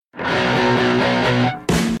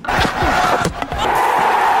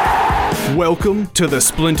Welcome to the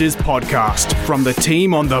Splinters podcast from the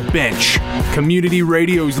team on the bench, Community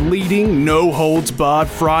Radio's leading no-holds-barred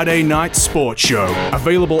Friday night sports show,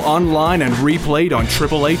 available online and replayed on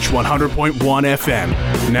Triple H 100.1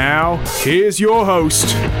 FM. Now, here's your host,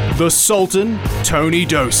 the Sultan, Tony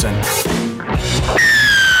Dosen.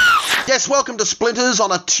 Yes, welcome to Splinters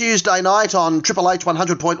on a Tuesday night on Triple H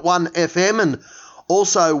 100.1 FM and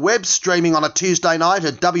also web streaming on a Tuesday night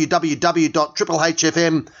at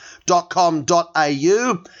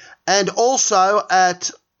www.triplehfm.com.au and also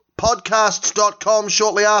at podcasts.com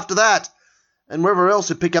shortly after that, and wherever else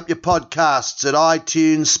you pick up your podcasts at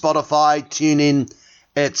iTunes, Spotify, TuneIn,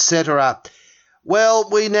 etc. Well,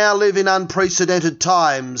 we now live in unprecedented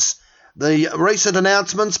times. The recent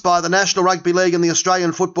announcements by the National Rugby League and the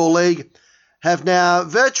Australian Football League have now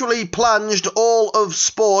virtually plunged all of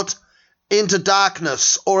sport into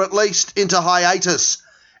darkness, or at least into hiatus,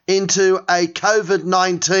 into a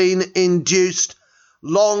COVID-19 induced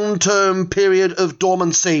long-term period of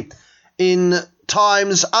dormancy in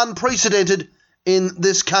times unprecedented in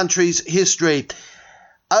this country's history.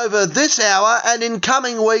 Over this hour and in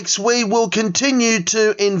coming weeks, we will continue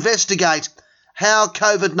to investigate how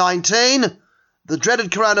COVID-19, the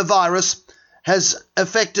dreaded coronavirus, has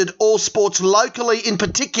affected all sports locally, in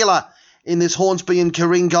particular in this Hornsby and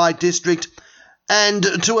Ku-ring-gai district, and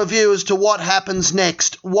to a view as to what happens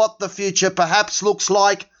next, what the future perhaps looks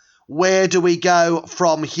like, where do we go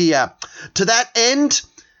from here. To that end,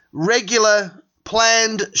 regular,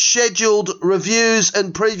 planned, scheduled reviews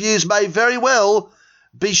and previews may very well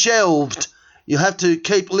be shelved. You have to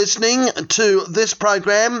keep listening to this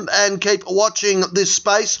program and keep watching this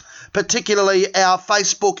space, particularly our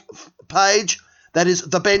Facebook page, that is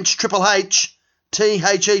The Bench, Triple H,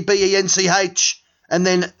 THEBENCH, and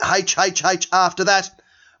then HHH after that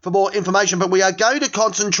for more information. But we are going to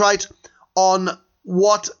concentrate on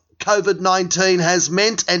what COVID-19 has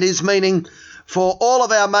meant and is meaning for all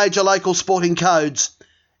of our major local sporting codes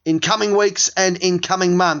in coming weeks and in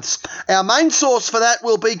coming months. Our main source for that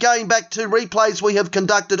will be going back to replays we have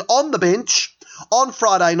conducted on the bench on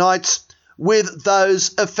Friday nights with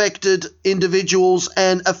those affected individuals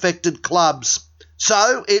and affected clubs.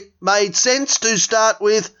 So it made sense to start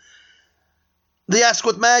with the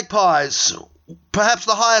Asquith Magpies, perhaps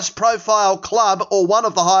the highest profile club or one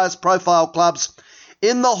of the highest profile clubs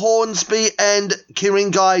in the Hornsby and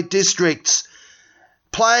Ku-ring-gai districts,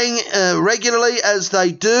 playing regularly as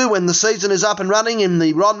they do when the season is up and running in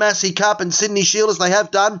the Ron Massey Cup and Sydney Shield, as they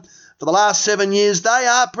have done for the last 7 years. They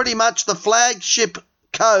are pretty much the flagship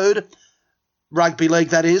code, rugby league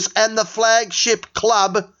that is, and the flagship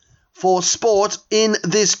club for sport in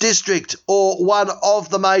this district, or one of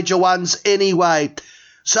the major ones anyway.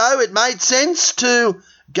 So it made sense to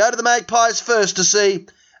go to the Magpies first to see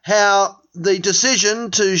how the decision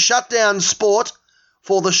to shut down sport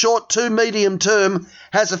for the short to medium term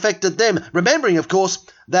has affected them. Remembering, of course,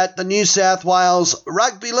 that the New South Wales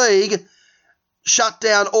Rugby League shut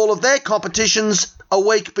down all of their competitions a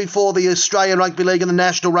week before the Australian Rugby League and the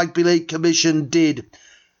National Rugby League Commission did.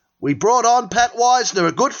 We brought on Pat Wisner,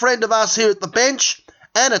 a good friend of us here at the bench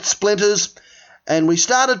and at Splinters, and we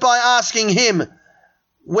started by asking him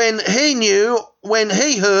when he knew, when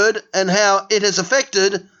he heard, and how it has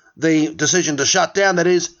affected the decision to shut down, that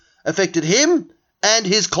is, affected him and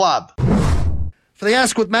his club. For the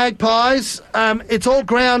Asquith Magpies, it's all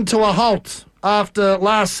ground to a halt after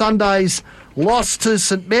last Sunday's loss to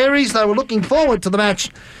St Mary's. They were looking forward to the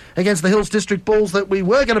match against the Hills District Bulls that we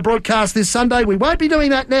were going to broadcast this Sunday. We won't be doing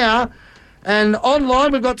that now. And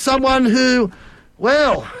online we've got someone who,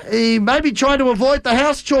 well, he may be trying to avoid the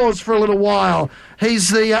house chores for a little while. He's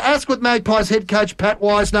the Asquith Magpies head coach, Pat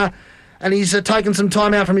Wisner, and he's taken some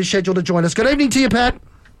time out from his schedule to join us. Good evening to you, Pat.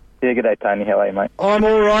 Yeah, good day, Tony. How are you, mate? I'm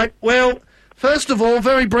all right. Well, first of all,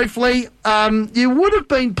 very briefly, you would have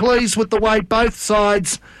been pleased with the way both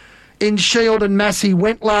sides in Shield and Massey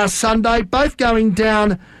went last Sunday, both going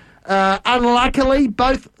down unluckily,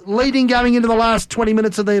 both leading going into the last 20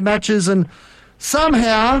 minutes of their matches, and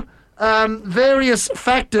somehow various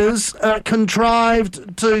factors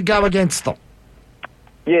contrived to go against them.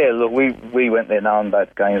 Yeah, look, we went there knowing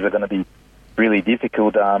both games were going to be really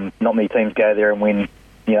difficult. Not many teams go there and win,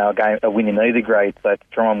 a win in either grade, so to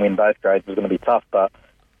try and win both grades was going to be tough. But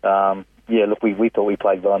yeah, look, we thought we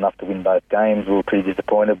played well enough to win both games. We were pretty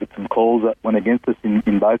disappointed with some calls that went against us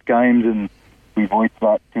in both games, and we voiced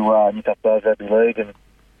that to New South Wales Rugby League, and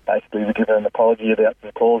basically we give an apology about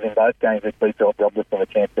some calls in both games, which we felt robbed us of a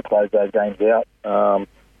chance to close those games out.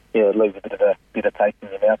 Yeah, it leaves a bit of taste in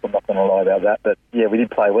your mouth. I'm not going to lie about that, but yeah, we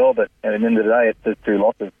did play well. But at the end of the day, it's just 2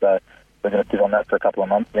 losses, so we're going to sit on that for a couple of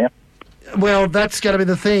months now. Well, that's going to be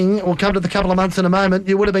the thing. We'll come to the couple of months in a moment.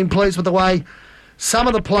 You would have been pleased with the way some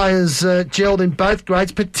of the players gelled in both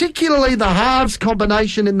grades, particularly the halves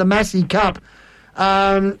combination in the Massey Cup.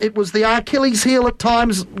 It was the Achilles heel at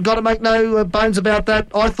times, got to make no bones about that,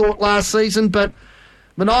 I thought, last season, but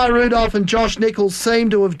Mania Rudolph and Josh Nichols seem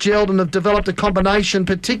to have gelled and have developed a combination,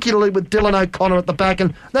 particularly with Dylan O'Connor at the back,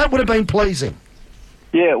 and that would have been pleasing.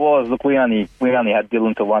 Yeah, it was. Look, we only had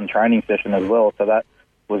Dylan to one training session as well, so that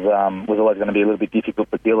was always going to be a little bit difficult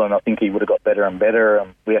for Dylan. I think he would have got better and better.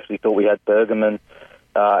 We actually thought we had Bergerman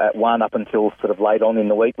at one up until sort of late on in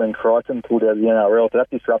the week when Crichton pulled out of the NRL, so that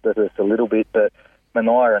disrupted us a little bit. But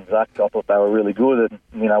Mania and Zach, I thought they were really good,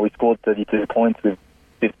 and we scored 32 points with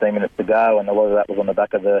 15 minutes to go, and a lot of that was on the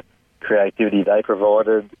back of the creativity they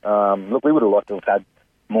provided. Look, we would have liked to have had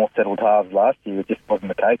more settled halves last year. It just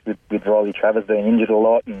wasn't the case with Riley Travers being injured a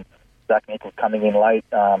lot and Zach Nichols coming in late,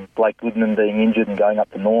 Blake Goodman being injured and going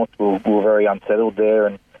up to North. We were very unsettled there,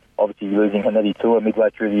 and obviously losing Haneti Tua midway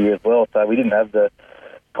through the year as well. So we didn't have the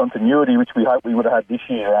continuity which we hoped we would have had this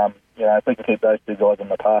year. If we can keep those two guys on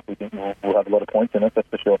the park, we think we'll have a lot of points in it, that's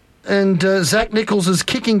for sure. And Zach Nichols'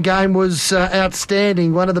 kicking game was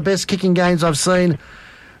outstanding, one of the best kicking games I've seen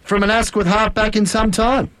from an Asquith halfback in some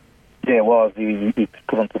time. Yeah, it was. He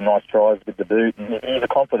put on some nice tries with the boot, and he's a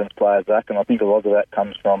confidence player, Zach, and I think a lot of that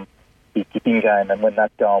comes from his kicking game, and when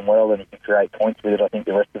that's going well and he can create points with it, I think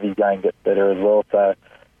the rest of his game gets better as well. So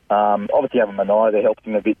obviously having Mania there helps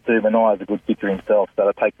him a bit too. Mania's a good kicker himself, so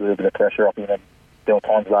that takes a little bit of pressure off him. And there were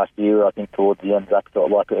times last year, I think towards the end, Zach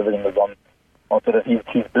felt like everything was on sort of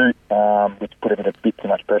his boot, which put a bit too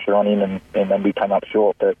much pressure on him, and then we came up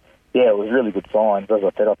short. But yeah, it was really good signs. As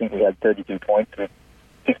I said, I think we had 32 points with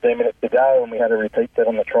 15 minutes to go, and we had a repeat set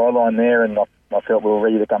on the try line there, and I felt we were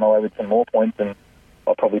ready to come away with some more points, and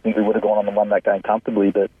I probably think we would have gone on and won that game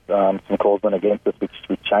comfortably, but some calls went against us,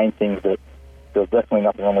 which changed things. But there was definitely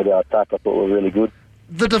nothing wrong with our attack. I thought we were really good.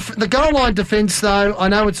 The goal line defence, though, I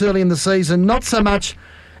know it's early in the season, not so much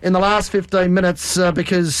in the last 15 minutes,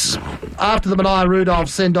 because after the Mania Rudolph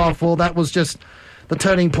send-off, well, that was just the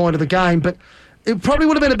turning point of the game, but it probably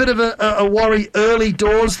would have been a bit of a worry early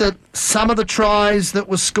doors that some of the tries that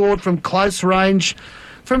were scored from close range,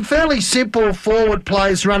 from fairly simple forward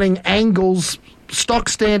plays running angles, stock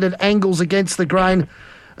standard angles against the grain,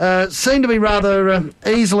 seemed to be rather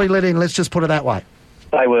easily let in, let's just put it that way.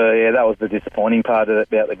 They were, yeah, that was the disappointing part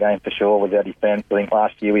about the game for sure, was our defence. I think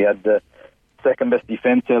last year we had the second best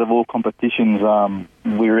defence out of all competitions.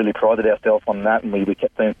 We really prided ourselves on that, and we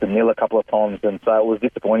kept teams to nil a couple of times, and so it was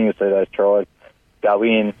disappointing to see those tries go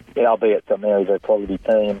in, albeit St Mary's a quality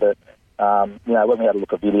team, but when we had a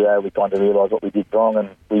look at video, we kind of realised what we did wrong, and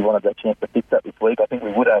we wanted that chance to fix that this week. I think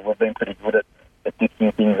we would have. We've been pretty good at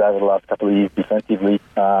fixing things over the last couple of years defensively,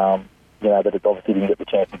 but it obviously didn't get the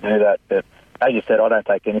chance to do that. But as you said, I don't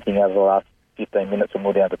take anything out of the last 15 minutes when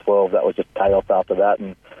we're down to 12. That was just chaos after that,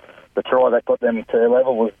 and the try that got them to their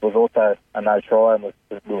level was also a no try, and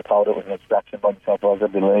we were told it was an obstruction by the South Wales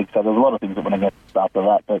Rugby League. So there's a lot of things that went against us after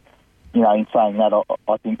that, but in saying that,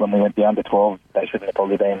 I think when we went down to 12, they shouldn't have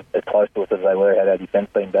probably been as close to us as they were had our defence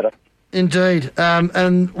been better. Indeed.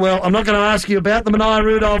 Well, I'm not going to ask you about the Mania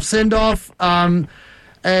Rudolph send-off.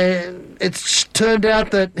 It's turned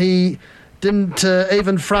out that he didn't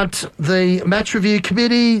even front the match review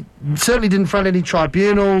committee, certainly didn't front any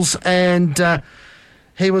tribunals, and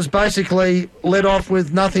he was basically let off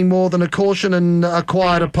with nothing more than a caution and a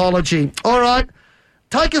quiet apology. All right.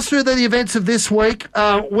 Take us through the events of this week.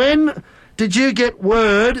 When did you get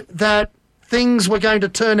word that things were going to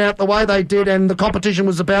turn out the way they did and the competition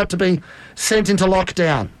was about to be sent into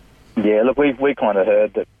lockdown? Yeah, look, we kind of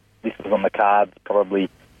heard that this was on the cards probably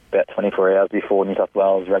about 24 hours before New South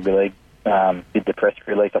Wales Rugby League did the press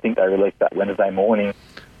release. I think they released that Wednesday morning.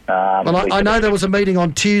 Well, I know there was a meeting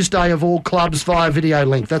on Tuesday of all clubs via video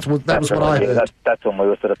link. That was what I heard. That's when we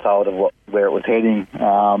were sort of told of where it was heading.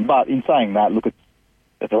 But in saying that, look,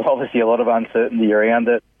 there's obviously a lot of uncertainty around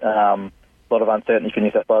it, a lot of uncertainty for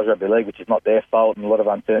New South Wales Rugby League, which is not their fault, and a lot of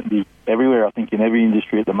uncertainty everywhere, I think, in every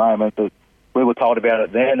industry at the moment. But we were told about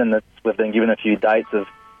it then, and we've been given a few dates of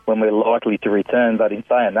when we're likely to return. But in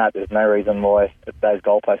saying that, there's no reason why those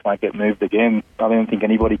goalposts won't get moved again. I don't think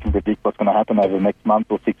anybody can predict what's going to happen over the next month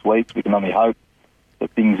or 6 weeks. We can only hope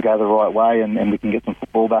that things go the right way and we can get some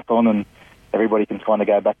football back on, and everybody can kind of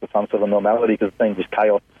go back to some sort of normality, because it's been just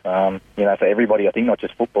chaos, for everybody, I think, not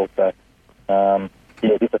just football. So,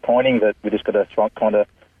 disappointing that we just got to kind of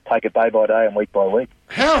take it day by day and week by week.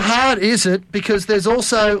 How hard is it? Because there's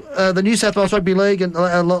also the New South Wales Rugby League, and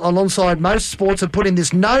alongside most sports, have put in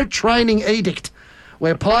this no training edict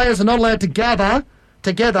where players are not allowed to gather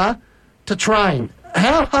together to train.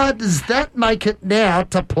 how hard does that make it now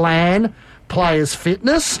to plan players'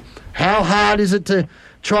 fitness? How hard is it to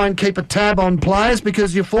try and keep a tab on players?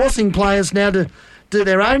 Because you're forcing players now to do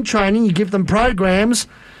their own training. You give them programs,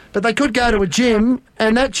 but they could go to a gym,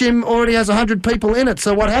 and that gym already has 100 people in it.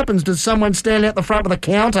 So what happens? Does someone stand out the front with a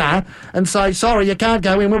counter and say, sorry, you can't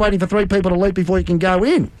go in, we're waiting for 3 people to leave before you can go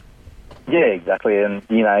in? Yeah, exactly. And,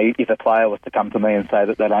 if a player was to come to me and say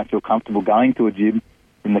that they don't feel comfortable going to a gym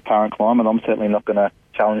in the current climate, I'm certainly not going to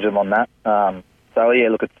challenge them on that.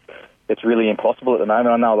 Look, it's really impossible at the moment.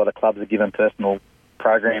 I know a lot of clubs are giving personal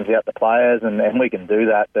programs out to players, and we can do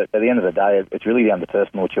that, but at the end of the day, it's really down to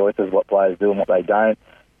personal choices, what players do and what they don't.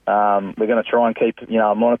 We're going to try and keep,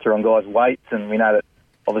 a monitor on guys' weights, and we know that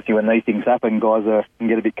obviously when these things happen, guys can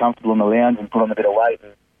get a bit comfortable in the lounge and put on a bit of weight,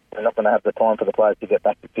 and we're not going to have the time for the players to get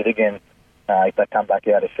back to fit again if they come back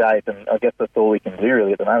out of shape. And I guess that's all we can do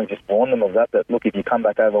really at the moment, just warn them of that look, if you come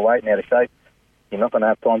back overweight and out of shape, you're not going to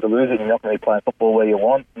have time to lose it. You're not going to be playing football where you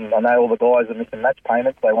want. And I know all the guys are missing match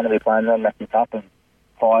payments. They want to be playing non-matching cup and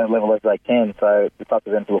high level as they can. So it's up to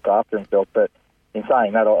them to look after themselves. But in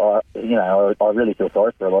saying that, I really feel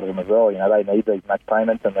sorry for a lot of them as well. They need these match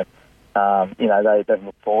payments, and they've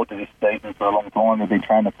looked forward to this season for a long time. They've been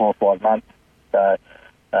training 4 or 5 months. So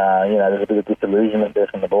there's a bit of disillusionment there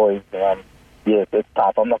from the boys. It's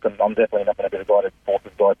tough. I'm definitely not going to be the guy that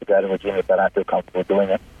forces guys to go to a gym if they don't feel comfortable doing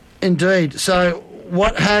it. Indeed. So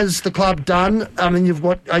what has the club done? I mean,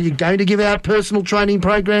 are you going to give out personal training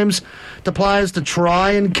programs to players to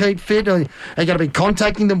try and keep fit? Are you going to be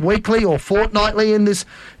contacting them weekly or fortnightly in this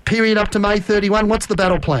period up to May 31? What's the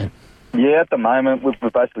battle plan? Yeah, at the moment, we've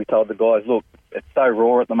basically told the guys, look, it's so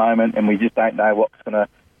raw at the moment, and we just don't know what's going to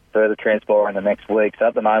further transpire in the next week. So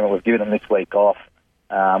at the moment, we've given them this week off.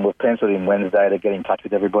 We've penciled in Wednesday to get in touch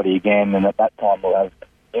with everybody again, and at that time we'll have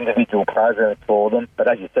individual programs for them. But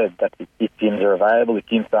as you said, that's if gyms are available. If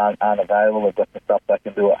gyms aren't available, we've got some stuff they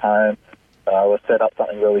can do at home. We've set up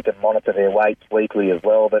something where we can monitor their weights weekly as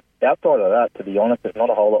well. But outside of that, to be honest, there's not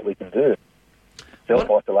a whole lot we can do.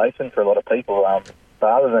 Self-isolation for a lot of people.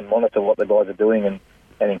 Rather than monitor what the guys are doing and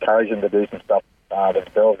encourage them to do some stuff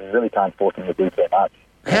themselves, we really can't force them to do too much.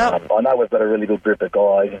 I know we've got a really good group of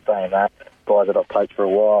guys, in saying that, guys that I've coached for a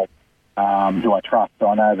while, who I trust. So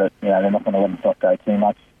I know that they're not going to let themselves go too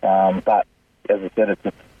much. But as I said,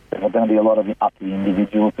 there's going to be a lot of up to the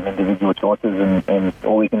individuals and individual choices, and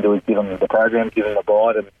all we can do is give them the program, give them the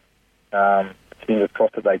guide, and fingers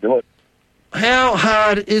crossed that they do it. How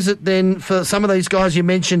hard is it then for some of these guys you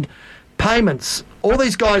mentioned? Payments. All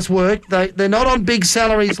these guys work. They're not on big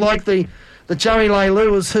salaries like the Joey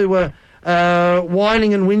Leiluas who were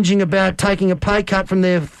whining and whinging about taking a pay cut from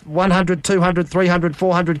their 100, 200, 300,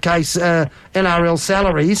 400k NRL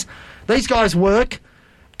salaries. These guys work,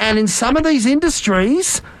 and in some of these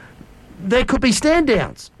industries, there could be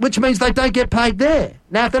stand-downs, which means they don't get paid there.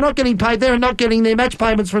 Now, if they're not getting paid there and not getting their match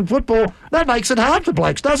payments from football, that makes it hard for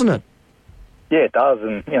blokes, doesn't it? Yeah, it does,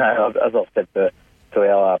 and, as I've said to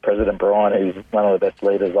our President Brian, who's one of the best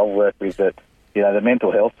leaders I've worked with, that the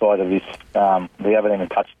mental health side of this, we haven't even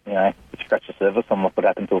touched, scratched the surface on what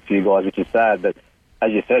happened to a few guys, which is sad. But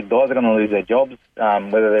as you said, guys are going to lose their jobs,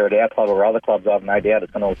 whether they're at our club or other clubs. I have no doubt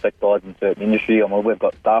it's going to affect guys in certain industry. I mean, we've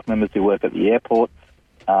got staff members who work at the airport.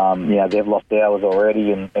 They've lost hours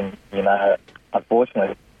already, and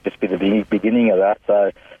unfortunately, just be the beginning of that.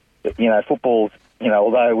 So, football's,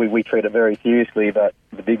 although we treat it very seriously, but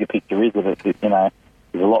the bigger picture is that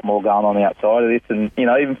there's a lot more going on outside of this, and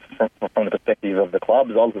even from the perspective of the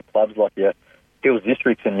clubs, all the clubs like your Hills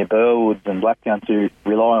Districts and your Burwoods and Blackdowns who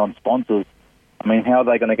rely on sponsors. I mean, how are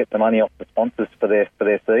they going to get the money off the sponsors for their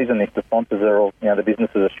season if the sponsors are all, the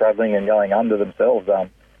businesses are struggling and going under themselves?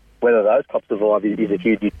 Whether those clubs survive is a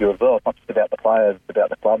huge issue as well. It's not just about the players, it's about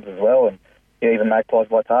the clubs as well, and even Magpies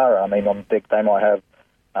Waitara. I mean, on deck they might have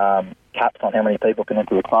caps on how many people can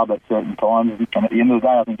enter the club at certain times. And at the end of the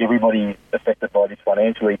day, I think everybody's affected by this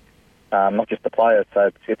financially, not just the players. So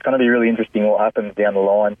it's going to be really interesting what happens down the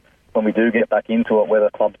line when we do get back into it, whether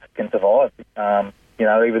clubs can survive.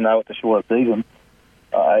 Even though it's a shorter season,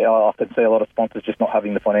 I can see a lot of sponsors just not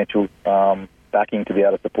having the financial backing to be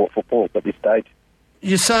able to support football at this stage.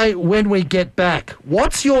 You say when we get back.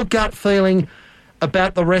 What's your gut feeling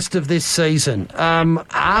about the rest of this season?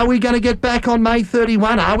 Are we going to get back on May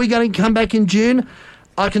 31? Are we going to come back in June?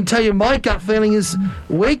 I can tell you my gut feeling is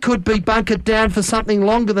we could be bunkered down for something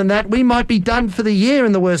longer than that. We might be done for the year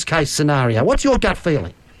in the worst case scenario. What's your gut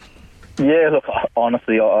feeling? Yeah, look,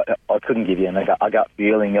 honestly, I couldn't give you a gut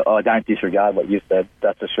feeling. I don't disregard what you said,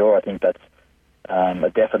 that's for sure. I think that's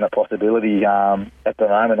a definite possibility. At the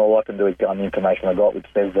moment, all I can do is go on the information I got, which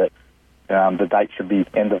says that the date should be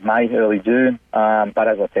end of May, early June. But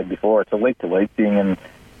as I said before, it's a week-to-week thing, and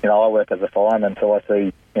I work as a fireman, so I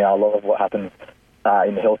see a lot of what happens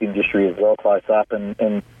in the health industry as well, close up. And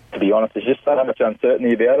to be honest, there's just so much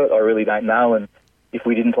uncertainty about it. I really don't know. And if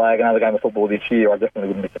we didn't play another game of football this year, I definitely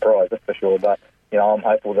wouldn't be surprised, that's for sure. But I'm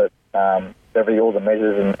hopeful that all the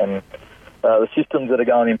measures and the systems that are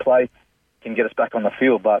going in place can get us back on the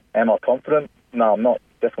field. But am I confident? No, I'm not.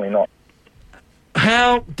 Definitely not.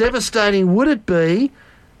 How devastating would it be,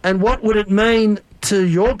 and what would it mean to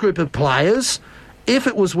your group of players if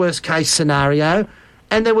it was worst-case scenario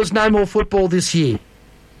and there was no more football this year?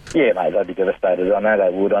 Yeah, mate, they'd be devastated. I know they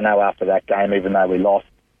would. I know after that game, even though we lost,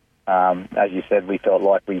 as you said, we felt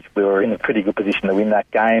like we were in a pretty good position to win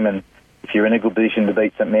that game. And if you're in a good position to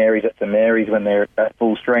beat St Mary's at St Mary's when they're at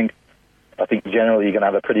full strength, I think generally you're going to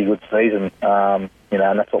have a pretty good season. And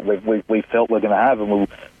that's what we felt we're going to have. And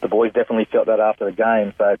the boys definitely felt that after the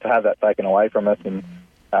game. So to have that taken away from us and,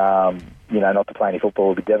 not to play any football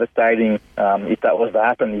would be devastating. If that was to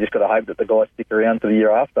happen, you just got to hope that the guys stick around for the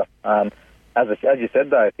year after. As you said,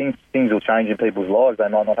 though, things will change in people's lives. They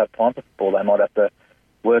might not have time for football. They might have to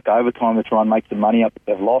work overtime to try and make some money up that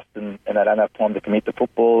they've lost, and they don't have time to commit to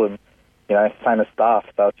football. And same as staff.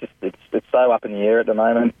 So it's so up in the air at the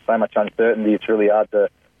moment. So much uncertainty. It's really hard to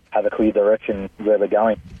have a clear direction where they're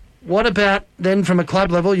going. What about then from a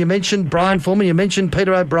club level? You mentioned Brian Foreman. You mentioned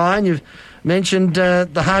Peter O'Brien. You've mentioned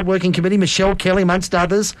the hard-working committee, Michelle Kelly, amongst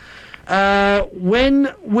others.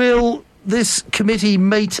 When will this committee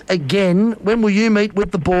meet again? When will you meet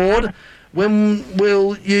with the board? When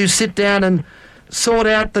will you sit down and sort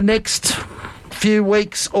out the next few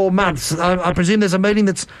weeks or months? I presume there's a meeting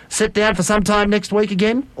that's set down for some time next week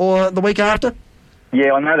again, or the week after?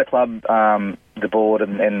 Yeah, I know the club, the board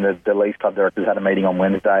and the Leafs club directors had a meeting on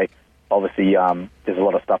Wednesday. Obviously, there's a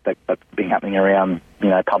lot of stuff that's been happening around,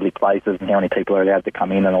 public places and how many people are allowed to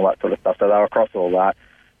come in and all that sort of stuff. So they're across all that.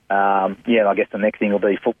 And I guess the next thing will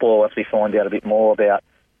be football as we find out a bit more about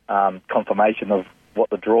confirmation of what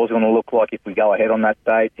the draw is going to look like if we go ahead on that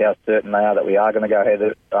date, how certain they are that we are going to go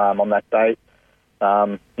ahead on that date.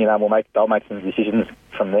 They'll make some decisions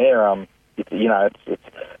from there.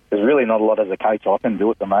 There's really not a lot as a coach I can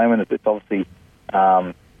do at the moment. It's obviously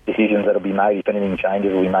decisions that'll be made. If anything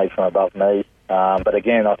changes, will be made from above me. But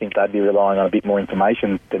again, I think they'd be relying on a bit more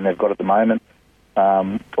information than they've got at the moment.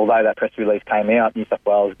 Although that press release came out, New South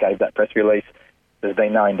Wales gave that press release, there's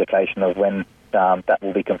been no indication of when that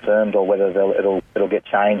will be confirmed or whether it'll get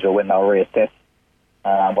changed or when they'll reassess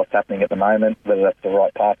what's happening at the moment, whether that's the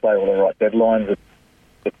right pathway or the right deadlines.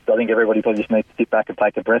 I think everybody probably just needs to sit back and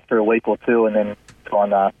take a breath for a week or two and then try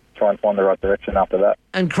and find the right direction after that.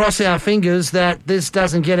 And cross our fingers that this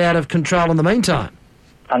doesn't get out of control in the meantime.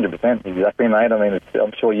 100%, exactly, mate. I mean,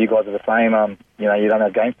 I'm sure you guys are the same. You don't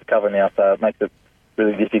have games to cover now, so it makes it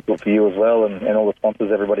really difficult for you as well, and all the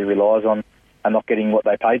sponsors everybody relies on are not getting what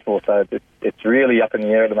they paid for. So it's really up in the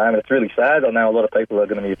air at the moment. It's really sad. I know a lot of people are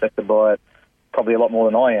going to be affected by it, probably a lot more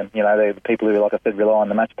than I am. The people who, like I said, rely on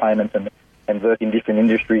the match payments and work in different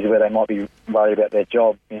industries where they might be worried about their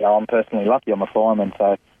job. I'm personally lucky. I'm a fireman,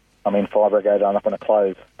 so fire brigade are not going to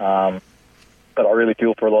close. But I really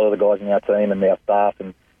feel for a lot of the guys in our team and our staff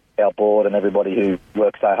and our board and everybody who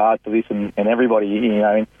works so hard for this and everybody,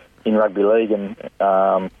 in rugby league. And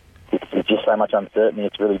it's just so much uncertainty.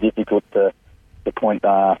 It's really difficult to point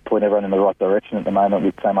everyone in the right direction at the moment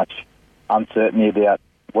with so much uncertainty about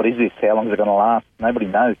what is this, how long is it going to last? Nobody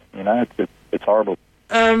knows. It's horrible.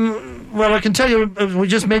 Well, I can tell you, we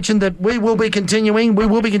just mentioned that we will be continuing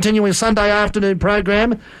a Sunday afternoon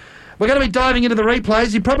program. We're going to be diving into the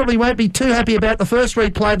replays. You probably won't be too happy about the first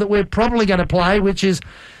replay that we're probably going to play, which is,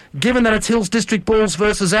 given that it's Hills District Bulls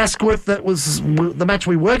versus Asquith, that was the match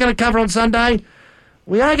we were going to cover on Sunday.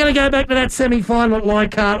 We are going to go back to that semi-final at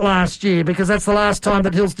Leichhardt last year, because that's the last time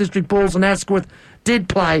that Hills District Bulls and Asquith did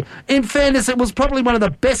play. In fairness, it was probably one of the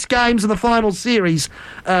best games of the final series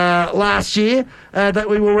last year that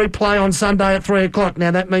we will replay on Sunday at 3 o'clock. Now,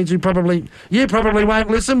 that means you probably won't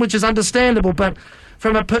listen, which is understandable, but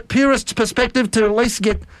from a purist perspective, to at least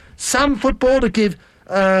get some football, to give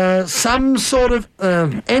some sort of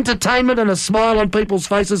entertainment and a smile on people's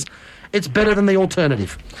faces, it's better than the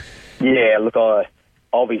alternative. Yeah, look,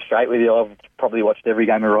 I'll be straight with you. I've probably watched every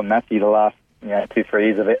game of Ron Massey the last 2-3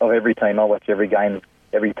 years of every team. I watch every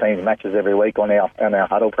team's matches every week on our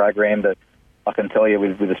huddle program. But I can tell you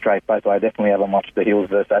with a straight face, I definitely haven't watched the Hills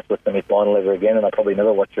versus Asquith semi-final ever again, and I probably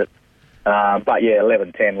never watch it. But yeah,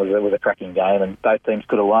 11-10 was a cracking game, and both teams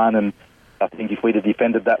could have won. And I think if we'd have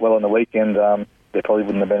defended that well on the weekend, there probably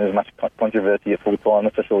wouldn't have been as much controversy at full time.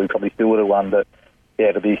 That's for sure. We probably still would have won. But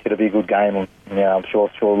it'll be a good game. And, I'm sure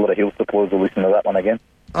a lot of Hill supporters will listen to that one again.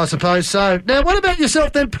 I suppose so. Now, what about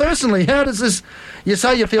yourself then personally? How does this... You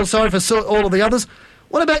say you feel sorry for all of the others.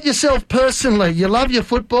 What about yourself personally? You love your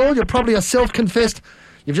football. You're probably a self-confessed...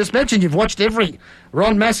 You've just mentioned you've watched every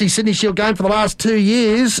Ron Massey Sydney Shield game for the last 2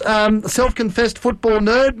 years. Self-confessed football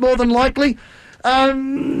nerd, more than likely.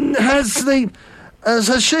 Has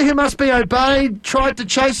she who must be obeyed tried to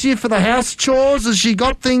chase you for the house chores? Has she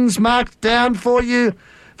got things marked down for you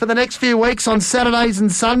for the next few weeks on Saturdays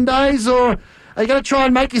and Sundays? Or are you going to try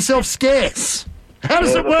and make yourself scarce? How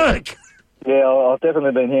does it work? Yeah, I've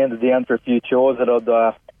definitely been handed down for a few chores that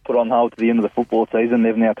I'd put on hold to the end of the football season.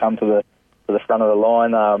 They've now come to the front of the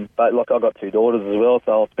line. But look, I've got 2 daughters as well,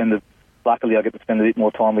 so luckily I get to spend a bit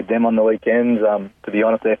more time with them on the weekends. To be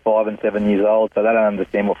honest, they're 5 and 7 years old, so they don't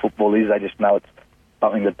understand what football is. They just know it's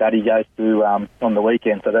something that Daddy goes to on the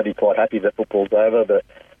weekend, so they'd be quite happy that football's over. But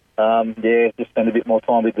just spend a bit more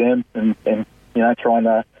time with them and try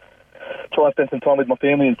and spend some time with my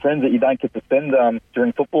family and friends that you don't get to spend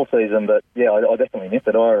during football season. But yeah, I definitely miss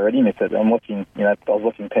it. I already miss it. I was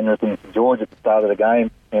watching Penrith and St George at the start of the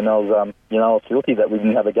game, and I was guilty that we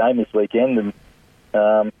didn't have a game this weekend.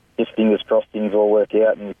 And just fingers crossed things all work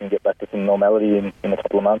out and we can get back to some normality in a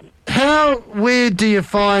couple of months. How weird do you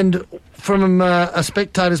find, from a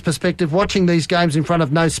spectator's perspective, watching these games in front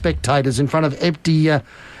of no spectators, in front of empty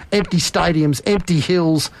stadiums, empty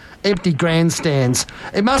hills, empty grandstands?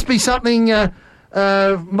 It must be something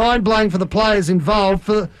mind-blowing for the players involved.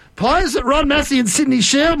 For players at Ron Massey and Sydney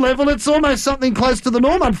Shield level, it's almost something close to the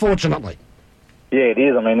norm, unfortunately. Yeah, it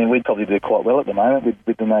is. I mean, we'd probably do quite well at the moment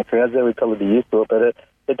with the no crowds there. We'd probably be used to it, but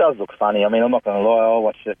it does look funny. I mean, I'm not going to lie. I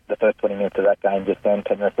watched the first 20 minutes of that game just then,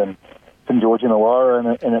 Penrith and St George in the wire, and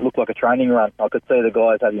it looked like a training run. I could see the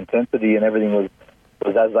guys had intensity and everything was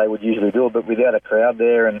as they would usually do it, but without a crowd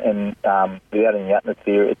there and without any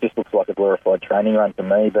atmosphere, it just looks like a glorified training run to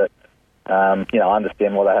me. But, I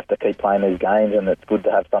understand why they have to keep playing these games, and it's good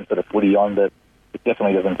to have some sort of footy on, but it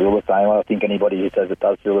definitely doesn't feel the same. I think anybody who says it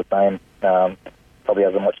does feel the same probably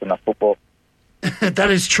hasn't watched enough football. That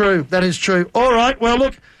is true. All right, well,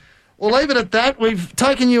 look, we'll leave it at that. We've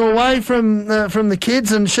taken you away from the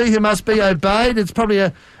kids and she who must be obeyed. It's probably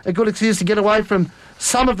a good excuse to get away from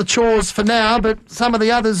some of the chores for now, but some of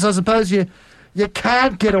the others, I suppose, you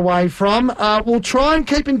can't get away from. We'll try and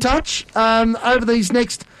keep in touch over these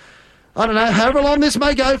next, I don't know, however long this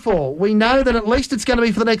may go for. We know that at least it's going to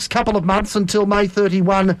be for the next couple of months until May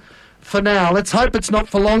 31 for now. Let's hope it's not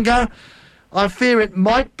for longer. I fear it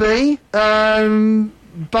might be,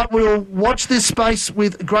 but we'll watch this space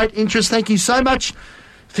with great interest. Thank you so much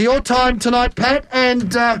for your time tonight, Pat,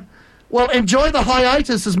 and, enjoy the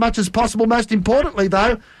hiatus as much as possible. Most importantly,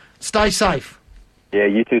 though, stay safe. Yeah,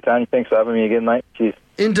 you too, Tony. Thanks for having me again, mate. Cheers.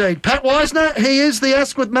 Indeed. Pat Wisner, he is the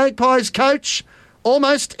Asquith Magpies coach,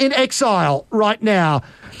 almost in exile right now.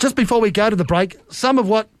 Just before we go to the break, some of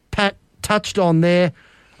what Pat touched on there,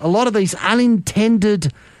 a lot of these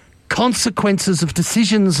unintended consequences of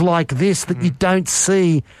decisions like this that you don't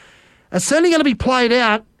see are certainly going to be played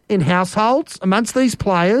out in households amongst these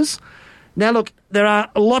players. Now, look, there are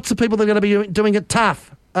lots of people that are going to be doing it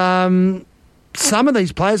tough. Some of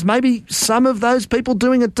these players, maybe some of those people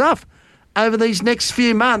doing it tough over these next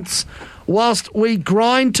few months whilst we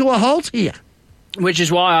grind to a halt here. Which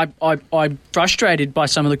is why I'm frustrated by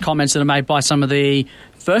some of the comments that are made by some of the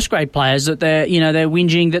first-grade players that they're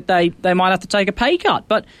whinging that they might have to take a pay cut.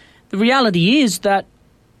 But the reality is that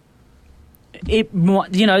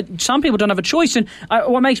some people don't have a choice. And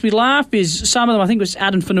what makes me laugh is some of them, I think it was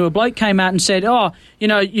Adam Fanua-Bloke, came out and said,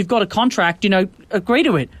 you've got a contract, agree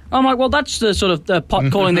to it. I'm like, well, that's the sort of the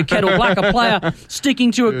pot calling the kettle black, a player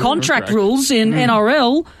sticking to a contract rules in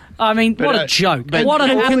NRL. I mean, what a joke.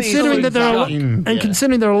 Considering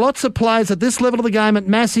there are lots of players at this level of the game at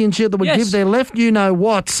Massey and Shield that would give their left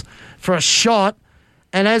you-know-whats for a shot.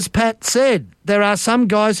 And as Pat said, there are some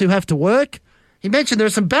guys who have to work. He mentioned there are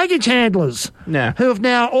some baggage handlers who have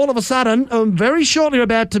now all of a sudden, very shortly, are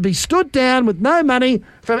about to be stood down with no money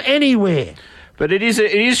from anywhere. But it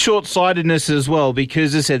is short-sightedness as well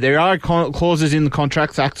because, as I said, there are clauses in the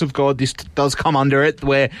contracts, acts of God, this does come under it,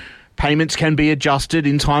 where payments can be adjusted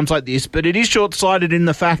in times like this. But it is short-sighted in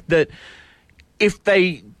the fact that if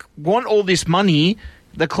they want all this money,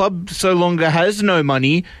 the club so longer has no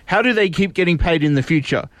money, how do they keep getting paid in the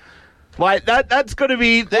future? Like, that's got to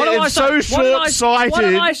be... It's so short-sighted. What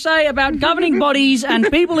did I say about governing bodies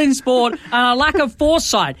and people in sport and a lack of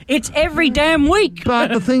foresight? It's every damn week.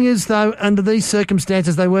 But the thing is, though, under these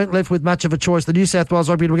circumstances, they weren't left with much of a choice. The New South Wales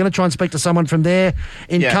Rugby, we're going to try and speak to someone from there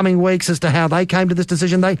in coming weeks as to how they came to this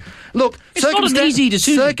decision. It's not an easy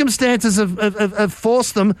decision. Circumstances have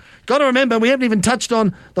forced them. Got to remember, we haven't even touched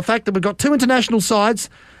on the fact that we've got 2 international sides.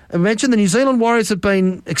 I mentioned the New Zealand Warriors have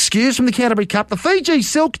been excused from the Canterbury Cup. The Fiji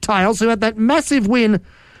Silktails, who had that massive win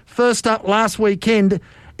first up last weekend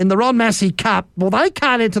in the Ron Massey Cup, well, they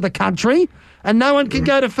can't enter the country, and no one can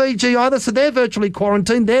go to Fiji either, so they're virtually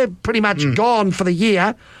quarantined. They're pretty much gone for the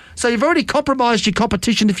year. So you've already compromised your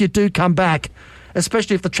competition if you do come back,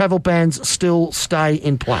 especially if the travel bans still stay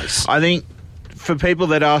in place. I think for people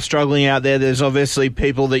that are struggling out there, there's obviously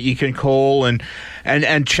people that you can call and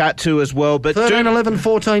chat to as well. But 13, 11,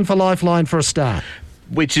 14 for Lifeline for a start.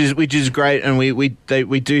 Which is great, and we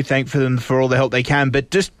do thank for them for all the help they can.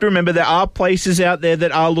 But just remember, there are places out there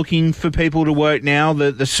that are looking for people to work now.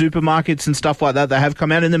 The supermarkets and stuff like that, they have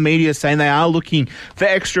come out in the media saying they are looking for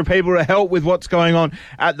extra people to help with what's going on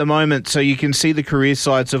at the moment. So you can see the career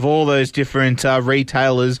sites of all those different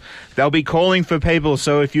retailers. They'll be calling for people.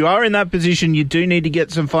 So if you are in that position, you do need to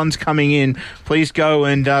get some funds coming in. Please go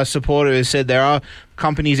and support it. As I said, there are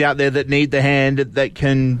companies out there that need the hand that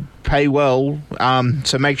can pay well,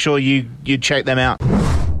 so make sure you check them out.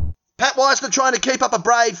 Pat Wiseman trying to keep up a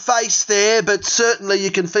brave face there, but certainly you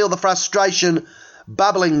can feel the frustration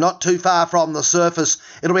bubbling not too far from the surface.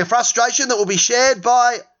 It'll be a frustration that will be shared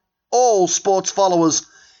by all sports followers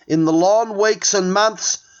in the long weeks and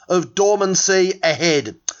months of dormancy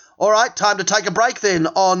ahead. All right, time to take a break then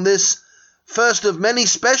on this first of many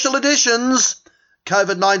special editions,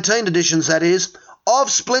 COVID-19 editions that is,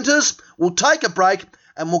 of Splinters. We'll take a break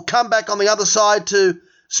and we'll come back on the other side to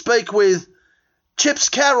speak with Chips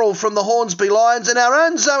Carroll from the Hornsby Lions and our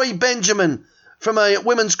own Zoe Benjamin from a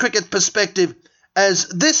women's cricket perspective as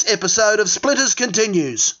this episode of Splinters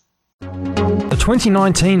continues. The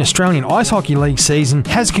 2019 Australian Ice Hockey League season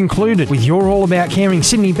has concluded, with your All About Caring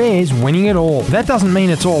Sydney Bears winning it all. That doesn't mean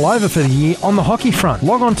it's all over for the year on the hockey front.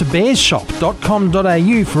 Log on to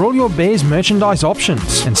bearsshop.com.au for all your Bears merchandise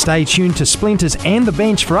options. And stay tuned to Splinters and The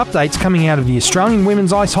Bench for updates coming out of the Australian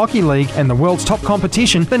Women's Ice Hockey League and the world's top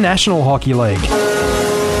competition, the National Hockey League.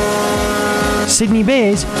 Sydney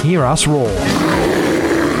Bears, hear us roar.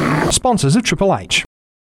 Sponsors of Triple H.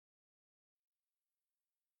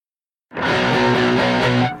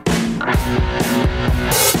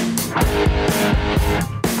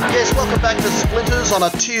 Yes, welcome back to Splinters on a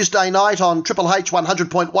Tuesday night on Triple H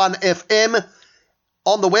 100.1 FM,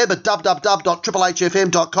 on the web at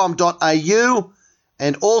www.triplehfm.com.au,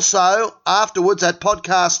 and also afterwards at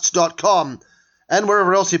podcasts.com and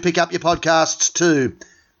wherever else you pick up your podcasts too.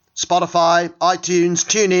 Spotify, iTunes,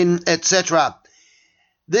 TuneIn, etc.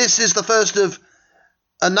 This is the first of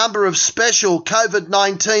a number of special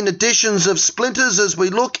COVID-19 editions of Splinters as we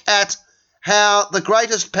look at how the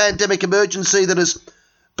greatest pandemic emergency that has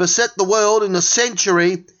beset the world in a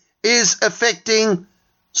century is affecting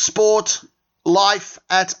sport life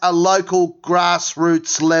at a local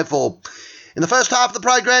grassroots level. In the first half of the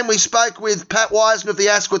program, we spoke with Pat Wiseman of the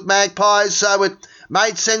Asquith Magpies, so it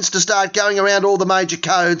made sense to start going around all the major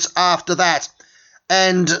codes after that.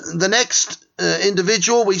 And the next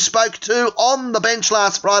individual we spoke to on the bench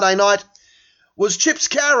last Friday night was Chips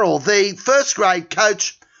Carroll, the first grade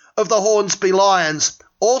coach of the Hornsby Lions.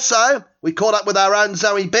 Also, we caught up with our own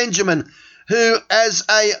Zoe Benjamin, who, as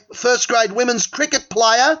a first grade women's cricket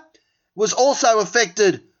player, was also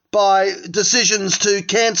affected by decisions to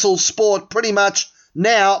cancel sport pretty much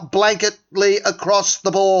now blanketly across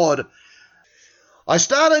the board. I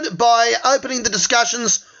started by opening the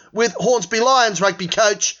discussions with Hornsby Lions rugby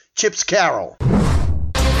coach Chips Carroll.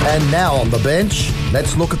 And now on the bench,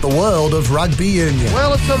 let's look at the world of rugby union.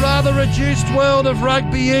 Well, it's a rather reduced world of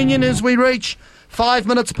rugby union as we reach 5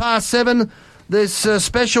 minutes past 7. This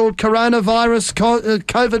special coronavirus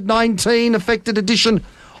COVID-19 affected edition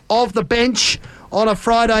of the bench on a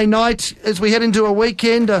Friday night as we head into a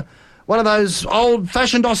weekend, one of those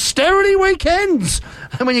old-fashioned austerity weekends.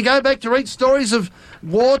 And when you go back to read stories of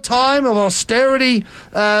wartime, of austerity,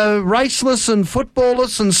 raceless and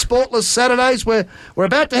footballless and sportless Saturdays, we're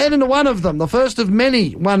about to head into one of them, the first of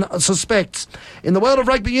many, one suspects. In the world of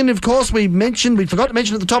rugby union, of course, we forgot to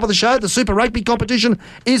mention at the top of the show, the Super Rugby competition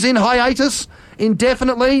is in hiatus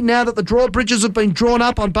indefinitely now that the drawbridges have been drawn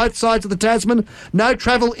up on both sides of the Tasman. No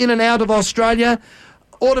travel in and out of Australia.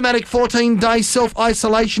 Automatic 14-day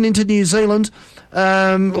self-isolation into New Zealand.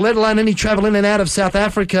 let alone any travel in and out of South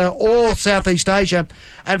Africa or Southeast Asia.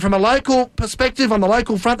 And from a local perspective, on the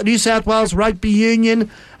local front, the New South Wales Rugby Union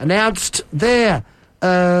announced their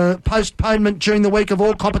postponement during the week of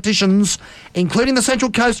all competitions, including the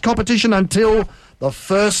Central Coast competition, until the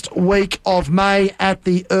first week of May at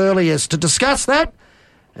the earliest. To discuss that,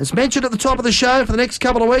 as mentioned at the top of the show, for the next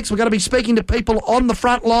couple of weeks, we're going to be speaking to people on the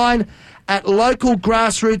front line at local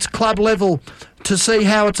grassroots club level to see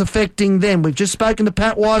how it's affecting them. We've just spoken to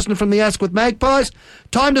Pat Wiseman from the Asquith Magpies.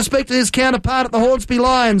 Time to speak to his counterpart at the Hornsby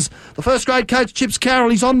Lions. The first grade coach, Chips Carroll,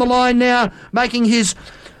 he's on the line now, making his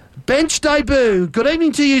bench debut. Good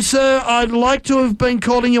evening to you, sir. I'd like to have been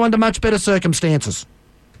calling you under much better circumstances.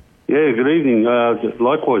 Yeah, good evening.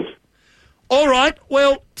 Likewise. All right.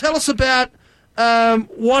 Well, tell us about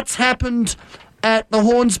what's happened at the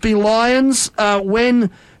Hornsby Lions when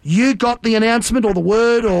you got the announcement or the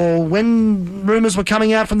word, or when rumours were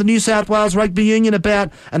coming out from the New South Wales Rugby Union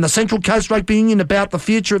about, and the Central Coast Rugby Union about the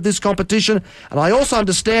future of this competition. And I also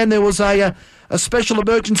understand there was a special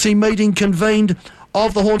emergency meeting convened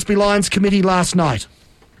of the Hornsby Lions committee last night.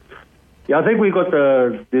 Yeah, I think we got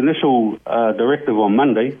the initial directive on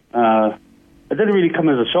Monday. It didn't really come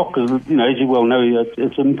as a shock because, as you well know,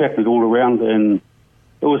 it's impacted all around, and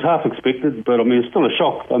it was half expected, but, it's still a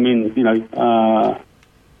shock.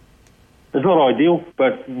 It's not ideal,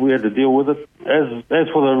 but we had to deal with it. As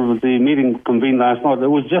for the meeting convened last night, it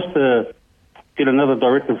was just to get another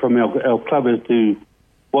directive from our club as to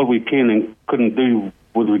what we can and couldn't do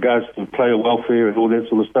with regards to player welfare and all that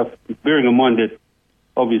sort of stuff, bearing in mind that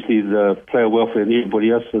obviously the player welfare and everybody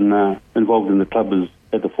else involved in the club is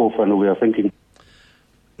at the forefront of our thinking.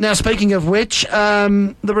 Now, speaking of which,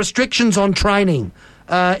 the restrictions on training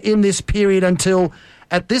in this period until,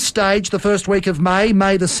 at this stage, the first week of May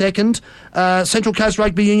the 2nd, Central Coast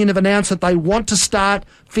Rugby Union have announced that they want to start,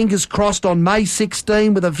 fingers crossed, on May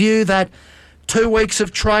 16, with a view that 2 weeks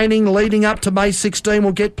of training leading up to May 16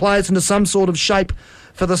 will get players into some sort of shape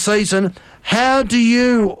for the season. How do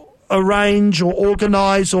you arrange or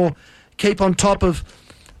organise or keep on top of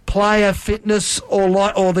player fitness or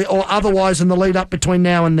otherwise in the lead up between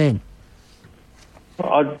now and then?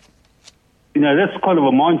 That's kind of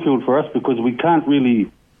a minefield for us because we can't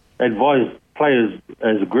really advise players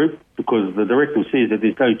as a group because the directive says that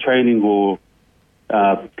there's no training or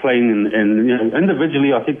playing, and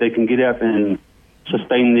individually I think they can get out and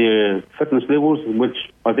sustain their fitness levels, which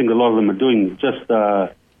I think a lot of them are doing. Just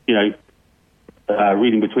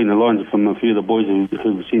reading between the lines from a few of the boys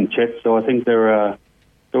who've seen chats, so I think they're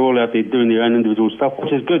all out there doing their own individual stuff,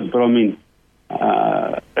 which is good. But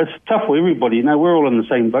it's tough for everybody. We're all in the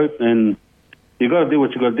same boat, and you got to do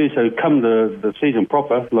what you got to do. So come the season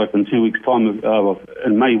proper, like in 2 weeks' time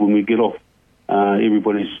in May when we get off,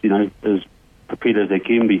 everybody's as prepared as they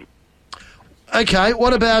can be. Okay,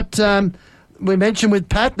 what about? We mentioned with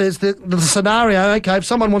Pat, there's the scenario. Okay, if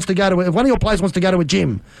one of your players wants to go to a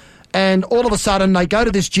gym, and all of a sudden they go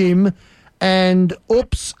to this gym, and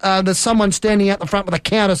there's someone standing out the front with a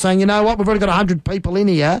counter saying, you know what, we've already got 100 people in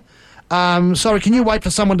here. Sorry, can you wait for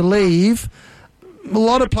someone to leave? A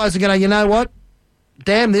lot of players are going, you know what,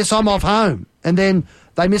 damn this, I'm off home. And then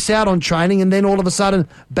they miss out on training, and then all of a sudden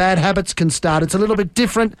bad habits can start. It's a little bit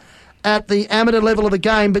different at the amateur level of the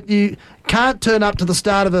game, but you can't turn up to the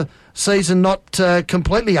start of a season not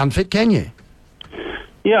completely unfit, can you?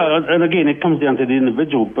 Yeah, and again, it comes down to the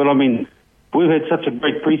individual. But, we've had such a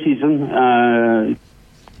great pre-season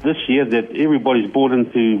this year that everybody's bought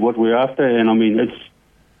into what we're after, and, it's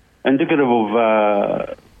indicative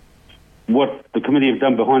of what the committee have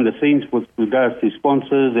done behind the scenes with regards to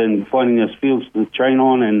sponsors and finding us fields to train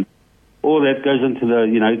on, and all that goes into the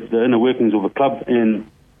inner workings of a club. And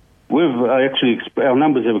we've our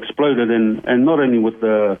numbers have exploded, and not only with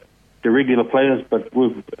the regular players, but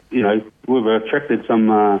we've attracted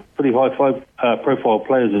some pretty high profile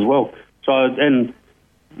players as well. So, and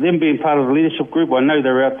them being part of the leadership group, I know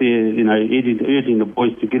they're out there, urging the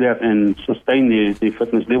boys to get out and sustain their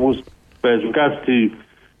fitness levels. But as regards to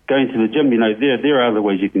going to the gym, there are other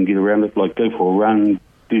ways you can get around it, like go for a run,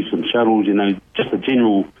 do some shuttles, just a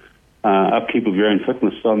general upkeep of your own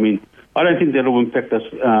fitness. So, I don't think that'll impact us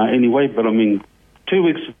anyway, but 2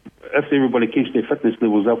 weeks, if everybody keeps their fitness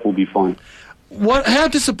levels up, we'll be fine. How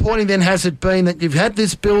disappointing then has it been that you've had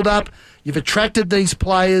this build-up, you've attracted these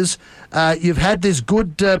players, you've had this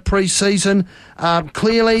good pre-season.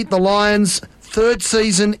 Clearly, the Lions, third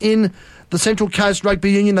season in the Central Coast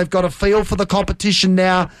Rugby Union, they've got a feel for the competition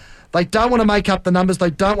now. They don't want to make up the numbers.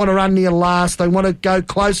 They don't want to run near last. They want to go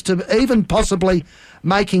close to even possibly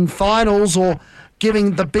making finals or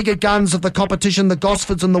giving the bigger guns of the competition, the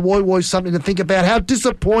Gosfords and the Woy Woys, something to think about. How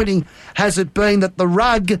disappointing has it been that the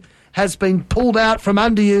rug has been pulled out from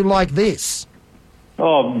under you like this?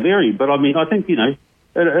 Oh, very. But, I mean, I think,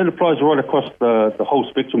 it applies right across the whole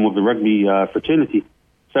spectrum of the rugby fraternity.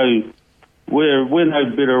 So we're no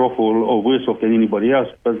better off or worse off than anybody else.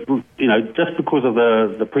 But, just because of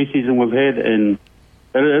the pre-season we've had, and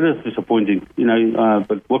it is disappointing,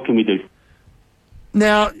 but what can we do?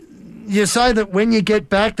 Now, you say that when you get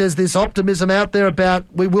back, there's this optimism out there about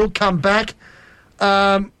we will come back.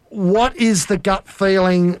 What is the gut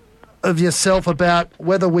feeling of yourself about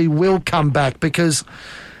whether we will come back? Because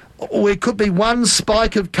we could be one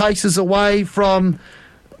spike of cases away from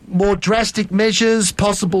more drastic measures,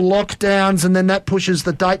 possible lockdowns, and then that pushes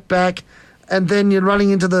the date back. And then you're running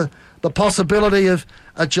into the possibility of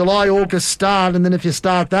a July-August start. And then if you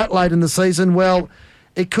start that late in the season, well,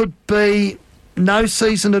 it could be no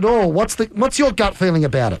season at all. What's your gut feeling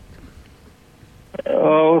about it?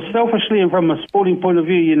 Selfishly and from a sporting point of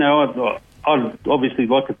view, I'd obviously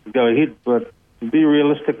like it to go ahead, but to be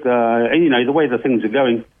realistic, the way the things are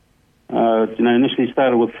going, initially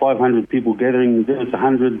started with 500 people gathering, then it's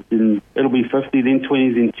 100, then it'll be 50, then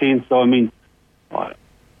 20, then 10. So, I mean,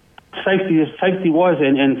 safety-wise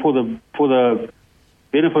and for the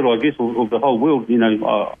benefit, I guess, of the whole world,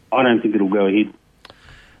 I don't think it'll go ahead.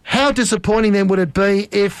 How disappointing then would it be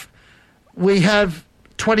if we have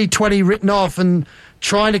 2020 written off and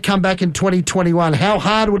trying to come back in 2021? How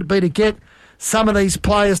hard would it be to get some of these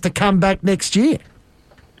players to come back next year?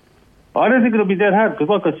 I don't think it'll be that hard because,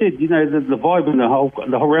 like I said, the vibe in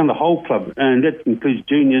around the whole club, and that includes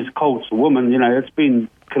juniors, Colts, women. It's been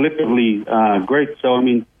collectively great. So I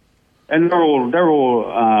mean, and they're all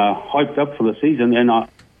hyped up for the season, and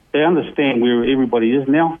they understand where everybody is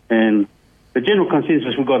now. And the general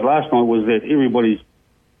consensus we got last night was that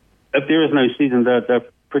if there is no season, they're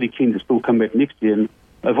pretty keen to still come back next year. And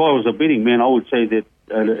if I was a betting man, I would say that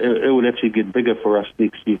it would actually get bigger for us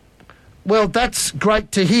next year. Well, that's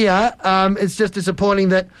great to hear. It's just disappointing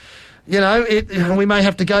that, we may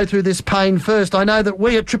have to go through this pain first. I know that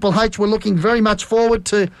we at Triple H were looking very much forward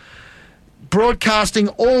to broadcasting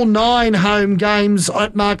all 9 home games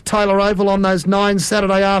at Mark Taylor Oval on those 9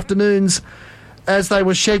 Saturday afternoons as they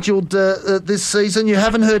were scheduled this season. You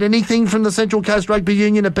haven't heard anything from the Central Coast Rugby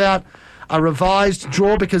Union about a revised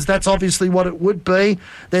draw, because that's obviously what it would be.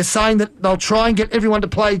 They're saying that they'll try and get everyone to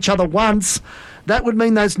play each other once. That would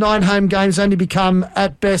mean those 9 home games only become,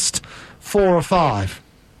 at best, 4 or 5.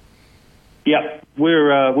 Yeah, we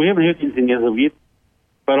haven't heard anything as of yet,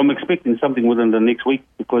 but I'm expecting something within the next week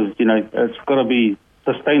because, it's got to be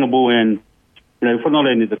sustainable and, for not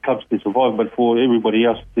only the clubs to survive, but for everybody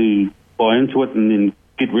else to buy into it and then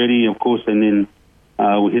get ready, of course, and then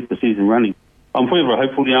we'll hit the season running. I'm forever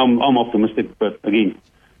hopeful. I'm optimistic, but again,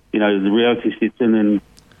 the reality sets in, and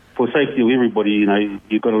for safety of everybody,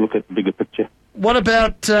 you've got to look at the bigger picture. What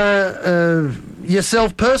about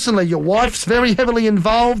yourself personally? Your wife's very heavily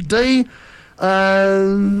involved, Dee,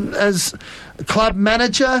 as club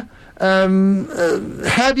manager.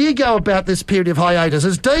 How do you go about this period of hiatus?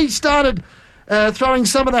 Has Dee started throwing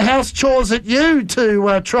some of the house chores at you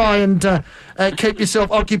to try and keep yourself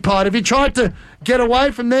occupied? Have you tried to get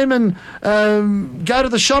away from them and go to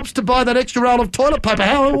the shops to buy that extra roll of toilet paper?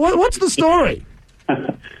 What's the story?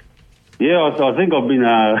 Yeah, I think I've been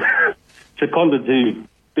seconded to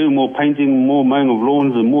do more painting, more mowing of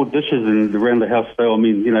lawns and more dishes around the house. So, I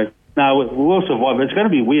mean, we'll survive. It's going to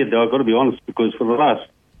be weird, though, I've got to be honest, because for the last,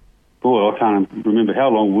 I can't remember how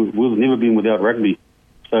long, we've never been without rugby.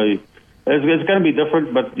 So it's going to be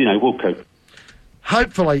different, but, we'll cope.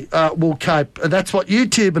 Hopefully we'll cope. That's what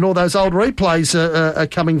YouTube and all those old replays are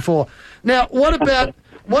coming for. Now, what about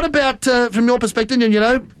from your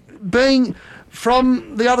perspective, being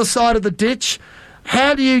from the other side of the ditch,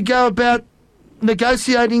 how do you go about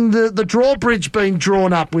negotiating the drawbridge being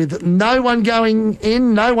drawn up with no one going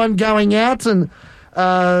in, no one going out, and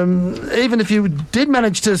even if you did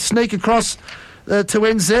manage to sneak across to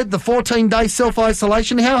NZ, the 14-day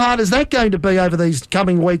self-isolation, how hard is that going to be over these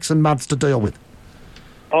coming weeks and months to deal with?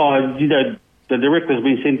 The directive's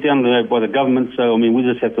been sent down by the government, so, we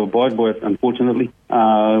just have to abide by it, unfortunately.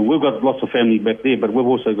 We've got lots of family back there, but we've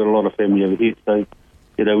also got a lot of family over here, so,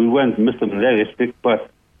 we won't miss them in that aspect, but,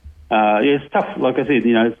 it's tough. Like I said,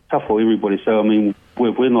 it's tough for everybody, so,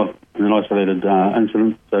 we're not in an isolated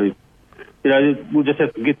incident, so, we'll just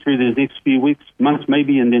have to get through these next few weeks, months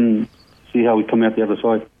maybe, and then see how we come out the other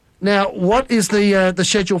side. Now, what is the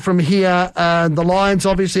schedule from here? The Lions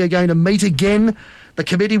obviously are going to meet again the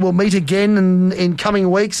committee will meet again in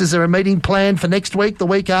coming weeks? Is there a meeting planned for next week, the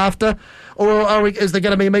week after? Or is there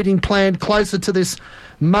going to be a meeting planned closer to this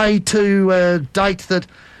May 2 date that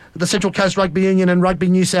the Central Coast Rugby Union and Rugby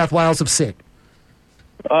New South Wales have set?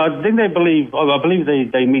 I believe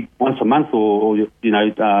they meet once a month or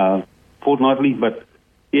fortnightly, but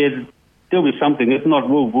yeah, there'll be something. If not,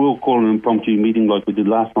 we'll call an impromptu meeting like we did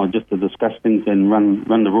last night just to discuss things and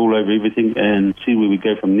run the rule over everything and see where we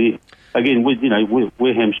go from there. Again,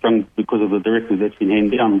 we're hamstrung because of the directive that's been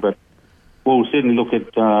handed down, but we'll certainly look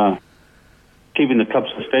at keeping the club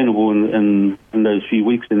sustainable in those few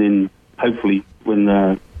weeks, and then hopefully when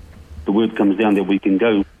the word comes down that we can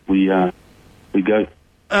go, we go.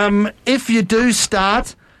 If you do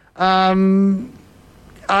start, are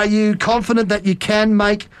you confident that you can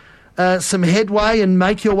make some headway and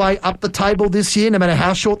make your way up the table this year, no matter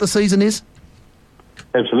how short the season is?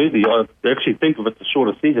 Absolutely. I actually think if it's a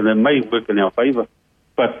shorter season, it may work in our favour.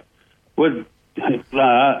 But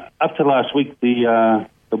up to last week, the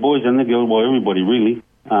boys and the girls, well, everybody really,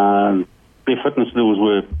 their fitness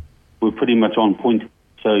levels were pretty much on point.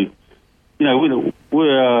 So,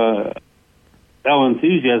 our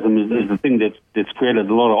enthusiasm is the thing that's created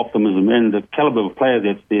a lot of optimism, and the calibre of player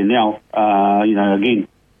that's there now, again,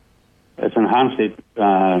 it's enhanced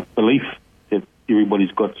that belief that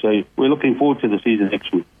everybody's got. So we're looking forward to the season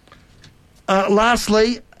next week.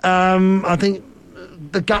 Lastly, I think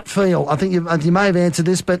the gut feel. I think you may have answered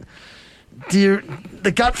this, but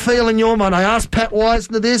the gut feel in your mind. I asked Pat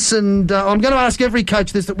Wisner this, and I'm going to ask every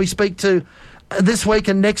coach this that we speak to this week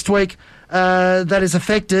and next week that is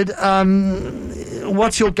affected.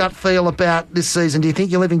 What's your gut feel about this season? Do you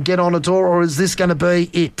think you'll even get on at all, or is this going to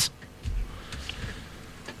be it?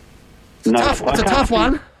 It's a tough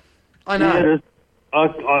one. I know. Yeah, it is.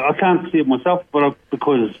 I can't see it myself, but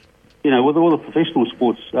because with all the professional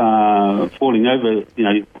sports falling over,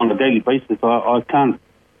 on a daily basis, I can't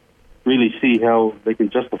really see how they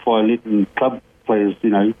can justify letting club players,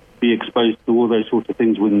 be exposed to all those sorts of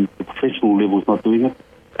things when the professional level's not doing it.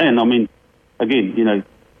 And I mean, again,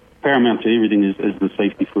 paramount to everything is the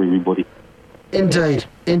safety for everybody. Indeed.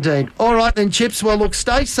 All right then, Chips. Well, look,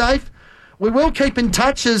 stay safe. We will keep in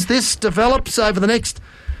touch as this develops over the next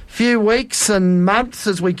few weeks and months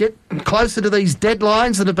as we get closer to these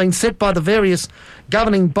deadlines that have been set by the various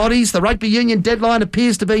governing bodies. The Rugby Union deadline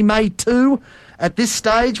appears to be May 2 at this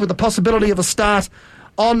stage, with the possibility of a start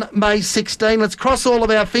on May 16. Let's cross all of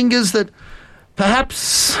our fingers that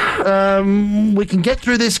perhaps we can get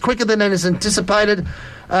through this quicker than is anticipated.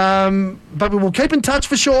 But we will keep in touch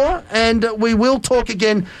for sure, and we will talk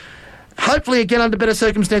again, hopefully again under better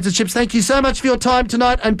circumstances. Chips, thank you so much for your time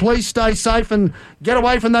tonight, and please stay safe and get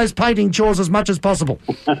away from those painting chores as much as possible.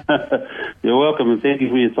 You're welcome, and thank you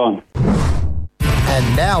for your time.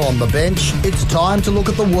 And now on the bench, it's time to look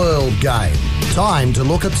at the world game. Time to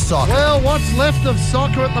look at soccer. Well, what's left of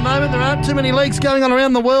soccer at the moment? There aren't too many leagues going on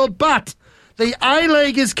around the world, but the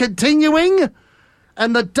A-League is continuing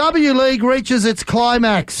and the W-League reaches its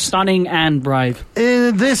climax. Stunning and brave.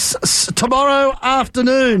 Tomorrow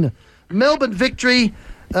afternoon, Melbourne City,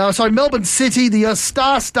 the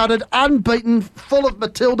star-studded, unbeaten, full of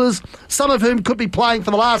Matildas, some of whom could be playing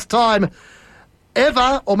for the last time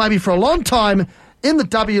ever, or maybe for a long time, in the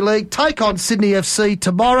W-League, take on Sydney FC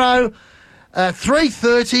tomorrow,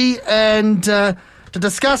 3:30, and to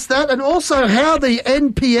discuss that, and also how the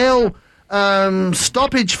NPL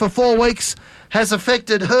stoppage for 4 weeks has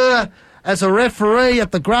affected her as a referee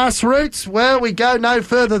at the grassroots. Well, we go no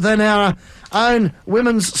further than our own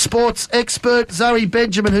women's sports expert, Zoe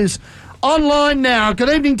Benjamin, who's online now. Good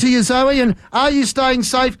evening to you, Zoe, and are you staying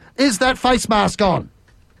safe? Is that face mask on?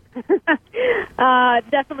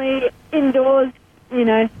 Definitely indoors,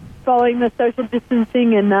 following the social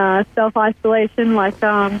distancing and self-isolation like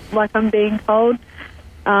I'm being told.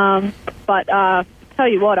 But tell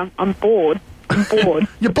you what, I'm bored.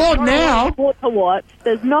 You're bored now? Sport to watch.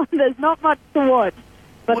 There's not much to watch,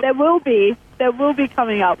 but there will be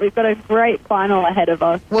coming up. We've got a great final ahead of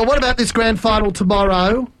us. Well, what about this grand final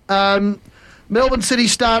tomorrow? Melbourne City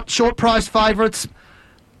start short price favourites.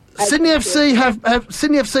 Sydney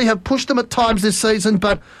FC have pushed them at times this season,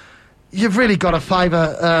 but you've really got to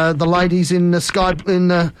favour the ladies in the sky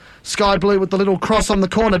blue with the little cross on the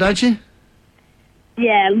corner, don't you?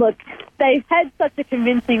 Yeah, look, they've had such a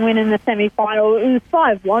convincing win in the semi-final. It was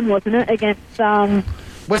 5-1, wasn't it, against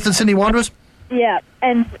Western Sydney Wanderers? Yeah,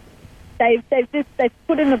 and they've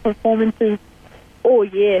put in the performances all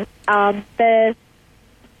year. They're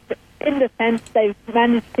in defence. They've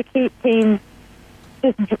managed to keep teams,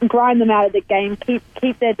 just grind them out of the game,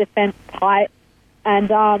 keep their defence tight, and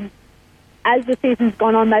as the season's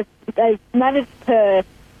gone on, they've they've managed to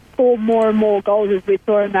score more and more goals, as we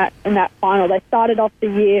saw in that final. They started off the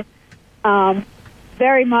year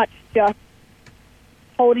very much just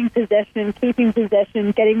holding possession, keeping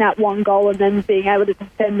possession, getting that one goal, and then being able to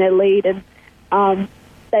defend their lead. And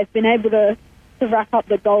they've been able to rack up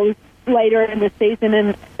the goals later in the season,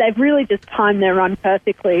 and they've really just timed their run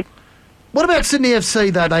perfectly. What about Sydney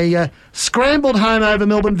FC, though? They scrambled home over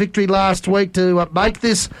Melbourne Victory last week to make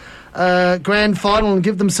this grand final and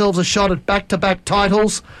give themselves a shot at back-to-back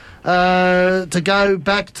titles to go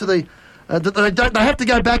back to the... they have to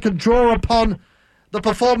go back and draw upon the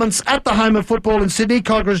performance at the home of football in Sydney,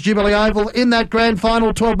 Conquerors Jubilee Oval, in that grand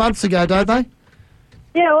final 12 months ago, don't they?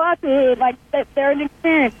 Yeah, well, absolutely. Like, they're an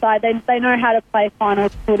experienced side. They know how to play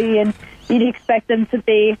finals footy, and you'd expect them to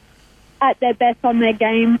be at their best on their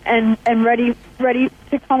game and ready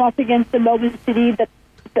to come up against the Melbourne City that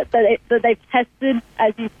they've tested,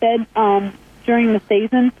 as you said, during the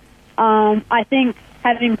season. I think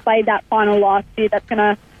having played that final last year, that's going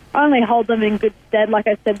to only hold them in good stead. Like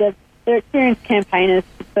I said, they're experienced campaigners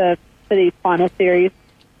for these final series.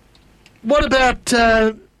 What about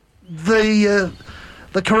the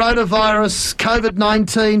coronavirus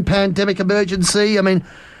COVID-19 pandemic emergency? I mean,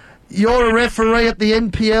 you're a referee at the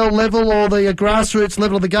NPL level or the grassroots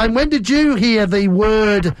level of the game. When did you hear the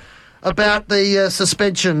word about the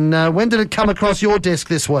suspension? When did it come across your desk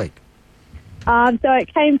this week? So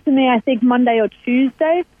it came to me, I think, Monday or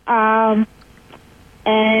Tuesday.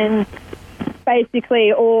 And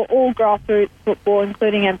basically all grassroots football,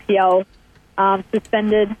 including NPL,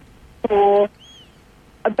 suspended for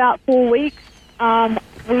about 4 weeks.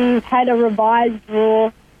 We've had a revised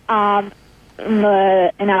rule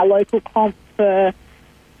in our local comp for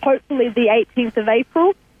hopefully the 18th of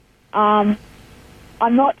April. I'm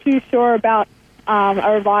not too sure about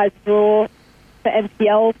a revised rule for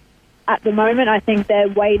NPL at the moment. I think they're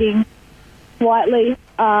waiting slightly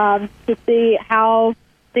to see how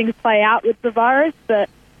things play out with the virus, but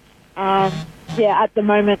at the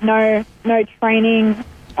moment, no training,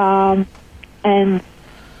 and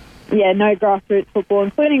no grassroots football,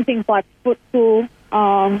 including things like futsal,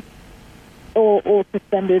 all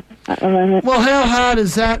suspended at the moment. Well, how hard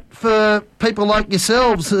is that for people like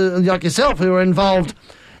yourself who are involved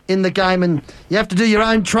in the game, and you have to do your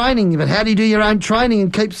own training? But how do you do your own training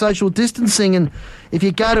and keep social distancing? And if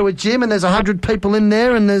you go to a gym and there's 100 people in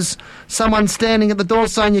there and there's someone standing at the door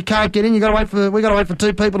saying you can't get in, we got to wait for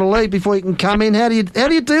 2 people to leave before you can come in. How do you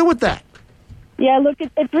deal with that? Yeah, look,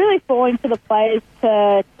 it's really falling to the players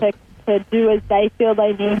to do as they feel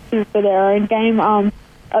they need to for their own game.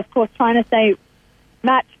 Of course, trying to stay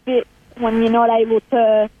match fit when you're not able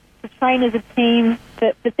to train as a team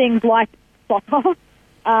for things like soccer,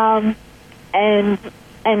 and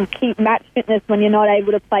keep match fitness when you're not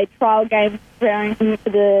able to play trial games preparing for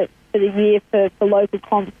the year for local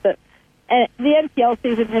comps. But the NPL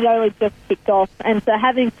season had only just kicked off, and so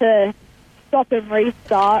having to stop and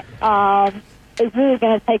restart is really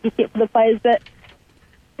going to take a hit for the players. But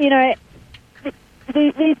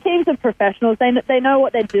these teams are professionals. They know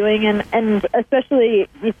what they're doing, and especially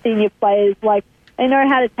your senior players, like, they know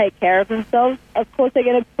how to take care of themselves. Of course, they're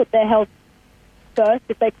going to put their health first.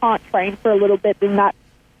 If they can't train for a little bit, then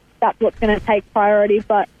that's what's going to take priority.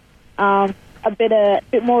 But a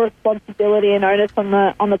bit more responsibility and onus on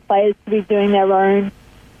the players to be doing their own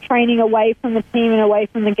training away from the team and away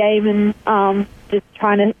from the game, and just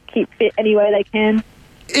trying to keep fit any way they can.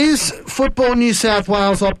 Is Football New South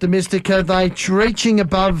Wales optimistic? Are they reaching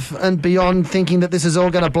above and beyond thinking that this is all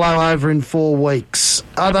going to blow over in 4 weeks?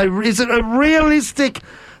 Is it a realistic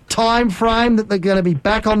time frame that they're going to be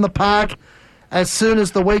back on the park as soon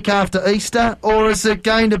as the week after Easter? Or is it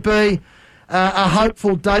going to be a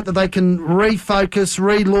hopeful date that they can refocus,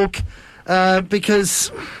 relook? Because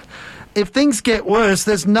if things get worse,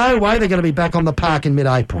 there's no way they're going to be back on the park in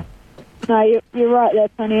mid-April. No, you're right there,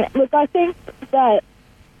 Tony. Look, I think that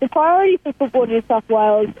the priority for Football New South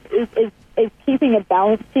Wales is keeping a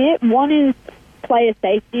balance here. One is player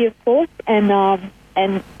safety, of course, and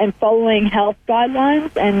following health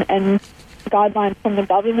guidelines and guidelines from the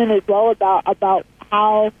government as well about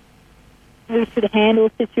how we should handle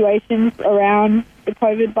situations around the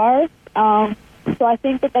COVID virus. So I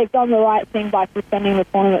think that they've done the right thing by suspending the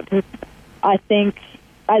tournament, because I think,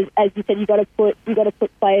 as you said, you got to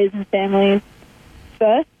put players and families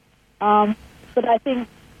first. But I think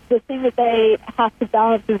the thing that they have to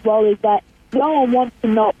balance as well is that no one wants to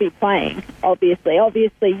not be playing. Obviously,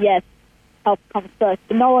 yes, health comes first,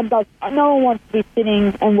 but no one wants to be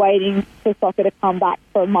sitting and waiting for soccer to come back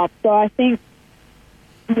for a month. So I think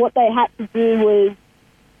what they had to do was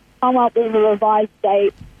come up with a revised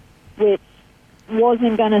date, which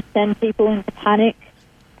wasn't going to send people into panic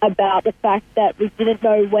about the fact that we didn't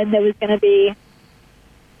know when there was going to be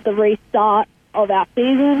the restart of our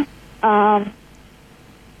season.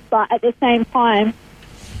 But at the same time,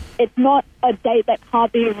 it's not a date that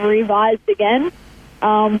can't be revised again.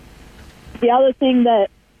 The other thing that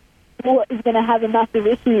sport is going to have a massive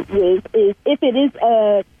issue with is if it is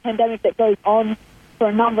a pandemic that goes on for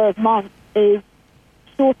a number of months, is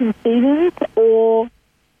shortened seasons or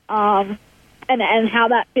and how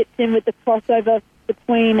that fits in with the crossover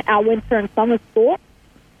between our winter and summer sports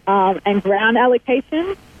and ground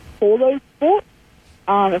allocation for those sports.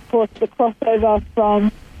 Of course, the crossover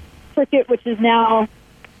from cricket, which is now,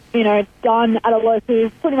 done at a local,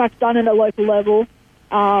 pretty much done at a local level.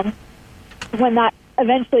 When that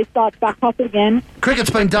eventually starts back up again. Cricket's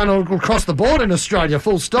been done across the board in Australia,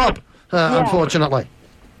 full stop, unfortunately.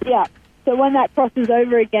 Yeah. So when that crosses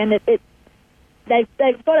over again, they've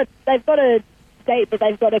got a date that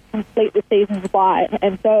they've got to complete the seasons by,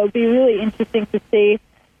 and so it'll be really interesting to see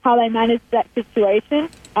how they manage that situation.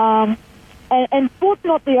 And sport's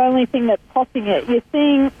not the only thing that's causing it. You're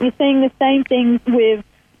seeing the same things with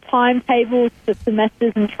timetables for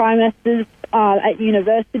semesters and trimesters at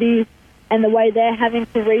universities, and the way they're having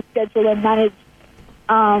to reschedule and manage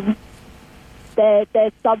their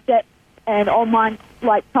subjects and online,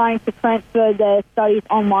 like trying to transfer their studies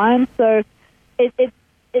online. So it's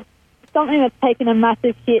something that's taken a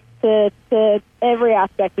massive hit to every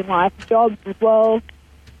aspect in life, jobs as well,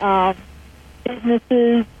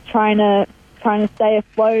 businesses trying to stay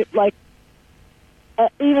afloat. Like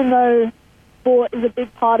even though sport is a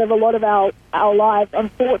big part of a lot of our lives,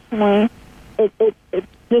 unfortunately, it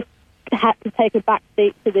just had to take a back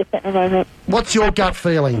seat to this at the moment. What's your gut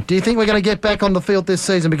feeling? Do you think we're going to get back on the field this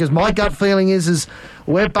season? Because my gut feeling is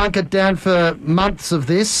we're bunkered down for months of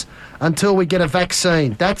this until we get a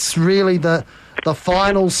vaccine. That's really the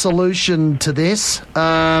final solution to this.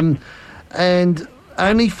 And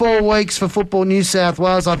only 4 weeks for Football New South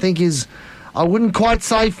Wales, I think, is, I wouldn't quite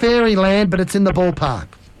say fairyland, but it's in the ballpark.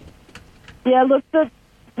 Yeah, look, the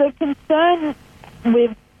concern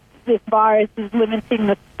with this virus is limiting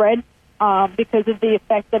the spread because of the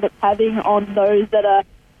effect that it's having on those that are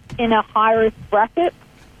in a high-risk bracket.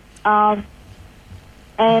 And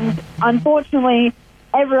unfortunately,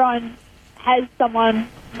 everyone has someone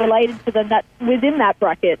related to them that's within that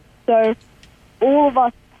bracket. So all of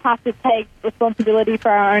us have to take responsibility for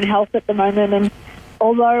our own health at the moment. And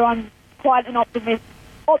although I'm quite an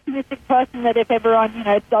optimistic person that if everyone,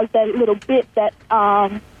 does their little bit, that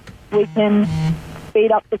we can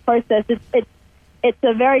speed up the process, it's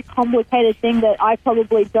a very complicated thing that I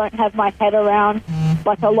probably don't have my head around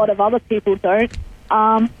like a lot of other people don't.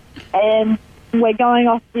 And we're going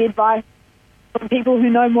off the advice from people who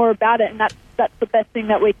know more about it, and that's the best thing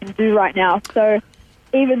that we can do right now. So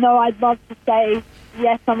even though I'd love to say,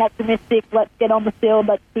 yes, I'm optimistic, let's get on the field,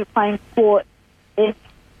 let's keep playing sport, if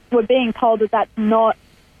we're being told that that's not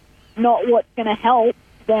what's going to help,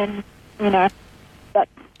 then, that's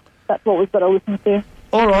what we've got to listen to.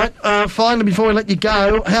 All right, finally, before we let you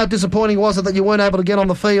go, how disappointing was it that you weren't able to get on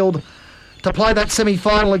the field to play that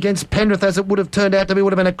semi-final against Penrith, as it would have turned out to be?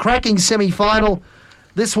 Would have been a cracking semi-final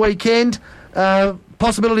this weekend.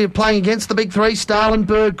 Possibility of playing against the big three,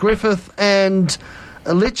 Starlenberg, Griffith and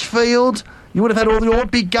Litchfield. You would have had all your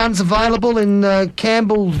big guns available in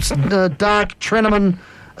Campbell, Dark, Treneman,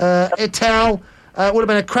 et al. It would have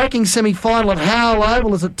been a cracking semi-final at Howell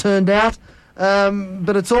Oval, as it turned out.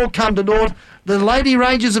 But it's all come to naught. The Lady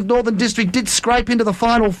Rangers of Northern District did scrape into the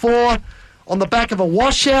Final Four on the back of a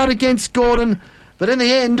washout against Gordon. But in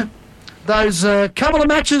the end, those couple of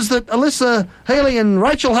matches that Alyssa Healy and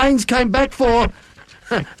Rachel Haynes came back for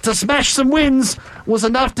to smash some wins was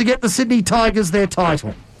enough to get the Sydney Tigers their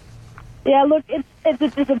title. Yeah, look, it's a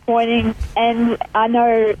disappointing, and I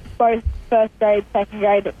know both first grade, second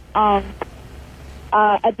grade are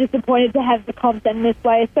disappointed to have the comps end this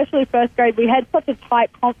way, especially first grade. We had such a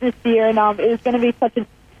tight comp this year, and it was going to be such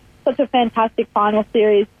a fantastic final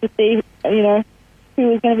series to see, who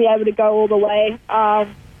was going to be able to go all the way.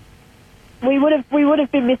 We would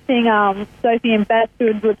have been missing Sophie and Beth, who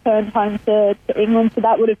had returned home to England, so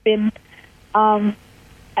that would have been a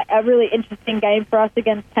really interesting game for us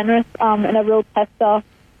against Penrith, and a real tester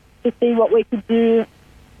to see what we could do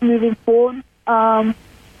moving forward.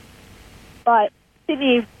 But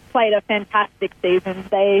Sydney played a fantastic season.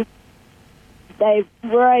 They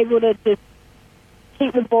were able to just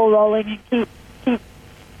keep the ball rolling and keep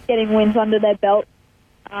getting wins under their belt.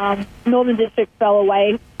 Northern District fell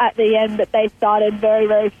away at the end, but they started very,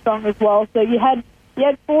 very strong as well. So you had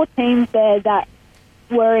 4 teams there that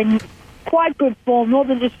were in quite good form.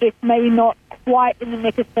 Northern District maybe not quite in the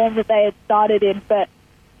nick of form that they had started in, but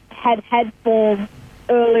had form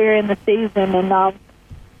earlier in the season. And,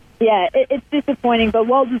 it's disappointing, but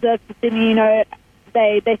well-deserved for Sydney. You know,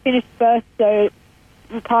 they finished first, so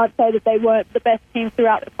you can't say that they weren't the best team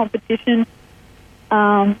throughout the competition.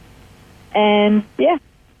 They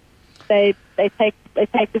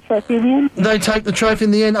take the trophy in the end. They take the trophy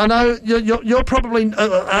in the end. I know you're probably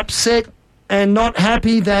upset and not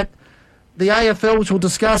happy that the AFL, which we'll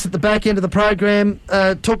discuss at the back end of the program,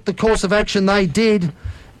 took the course of action they did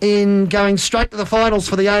in going straight to the finals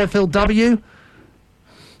for the AFLW.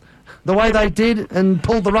 The way they did, and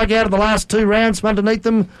pulled the rug out of the last 2 rounds from underneath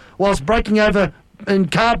them whilst breaking over in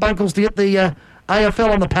carbuncles to get the AFL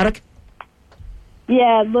on the paddock.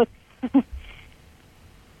 Yeah, look,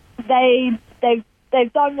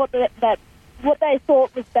 they've done what they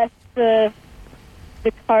thought was best for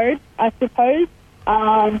the code, I suppose,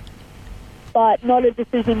 but not a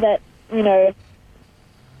decision that, you know,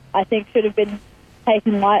 I think should have been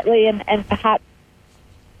taken lightly, and perhaps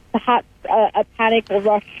a panic or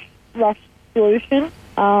rush solution,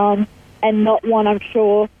 and not one I'm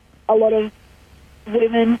sure a lot of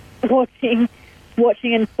women watching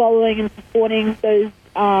and following and supporting those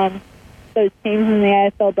teams in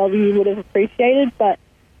the AFLW would have appreciated. But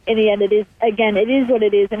in the end, it is what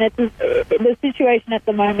it is, and it's the situation at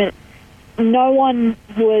the moment. No one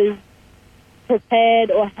was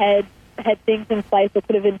prepared or had things in place or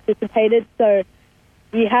could have anticipated. So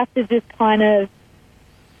you have to just kind of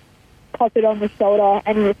pop it on the shoulder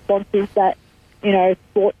any responses that, you know,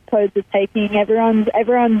 sports codes are taking. Everyone's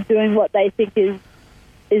doing what they think is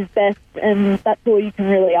best, and that's all you can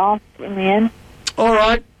really ask in the end. All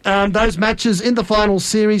right, those matches in the final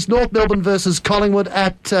series: North Melbourne versus Collingwood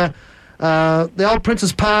at the Old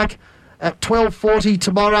Princes Park at 12:40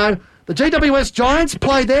 tomorrow. The GWS Giants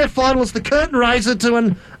play their final as the curtain raiser to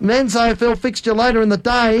a men's AFL fixture later in the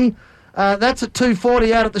day. That's at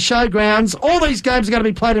 2:40 out at the showgrounds. All these games are going to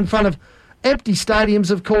be played in front of empty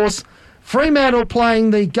stadiums, of course. Fremantle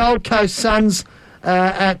playing the Gold Coast Suns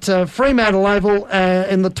at Fremantle Oval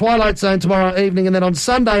in the twilight zone tomorrow evening, and then on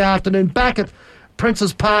Sunday afternoon back at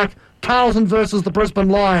Princes Park, Carlton versus the Brisbane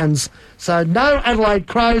Lions. So no Adelaide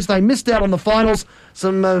Crows. They missed out on the finals.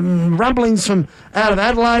 Some rumblings from out of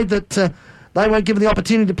Adelaide that they weren't given the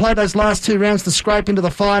opportunity to play those last 2 rounds to scrape into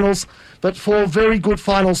the finals. But 4 very good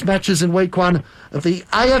finals matches in week 1 of the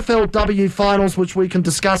AFLW finals, which we can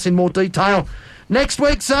discuss in more detail next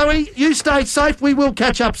week. Zoe, you stay safe. We will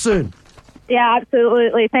catch up soon. Yeah,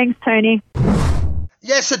 absolutely. Thanks, Tony.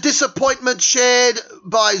 Yes, a disappointment shared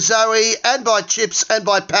by Zoe and by Chips and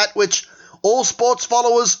by Pat, which all sports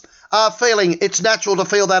followers are feeling. It's natural to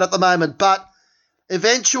feel that at the moment, but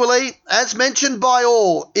eventually, as mentioned by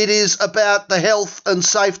all, it is about the health and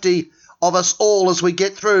safety of us all as we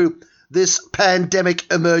get through this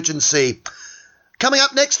pandemic emergency. Coming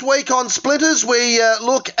up next week on Splinters, we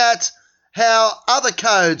look at how other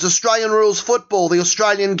codes, Australian rules football, the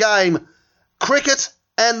Australian game, cricket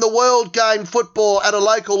and the world game football at a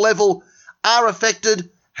local level are affected,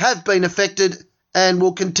 have been affected, and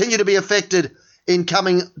will continue to be affected in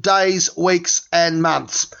coming days, weeks and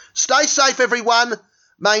months. Stay safe, everyone.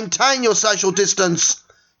 Maintain your social distance.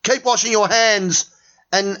 Keep washing your hands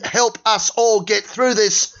and help us all get through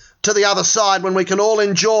this to the other side when we can all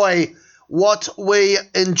enjoy what we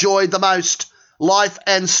enjoy the most, life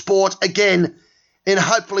and sport again in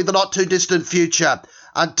hopefully the not too distant future.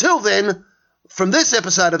 Until then, from this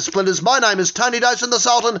episode of Splinters, my name is Tony Dawson the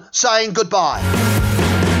Sultan, saying goodbye.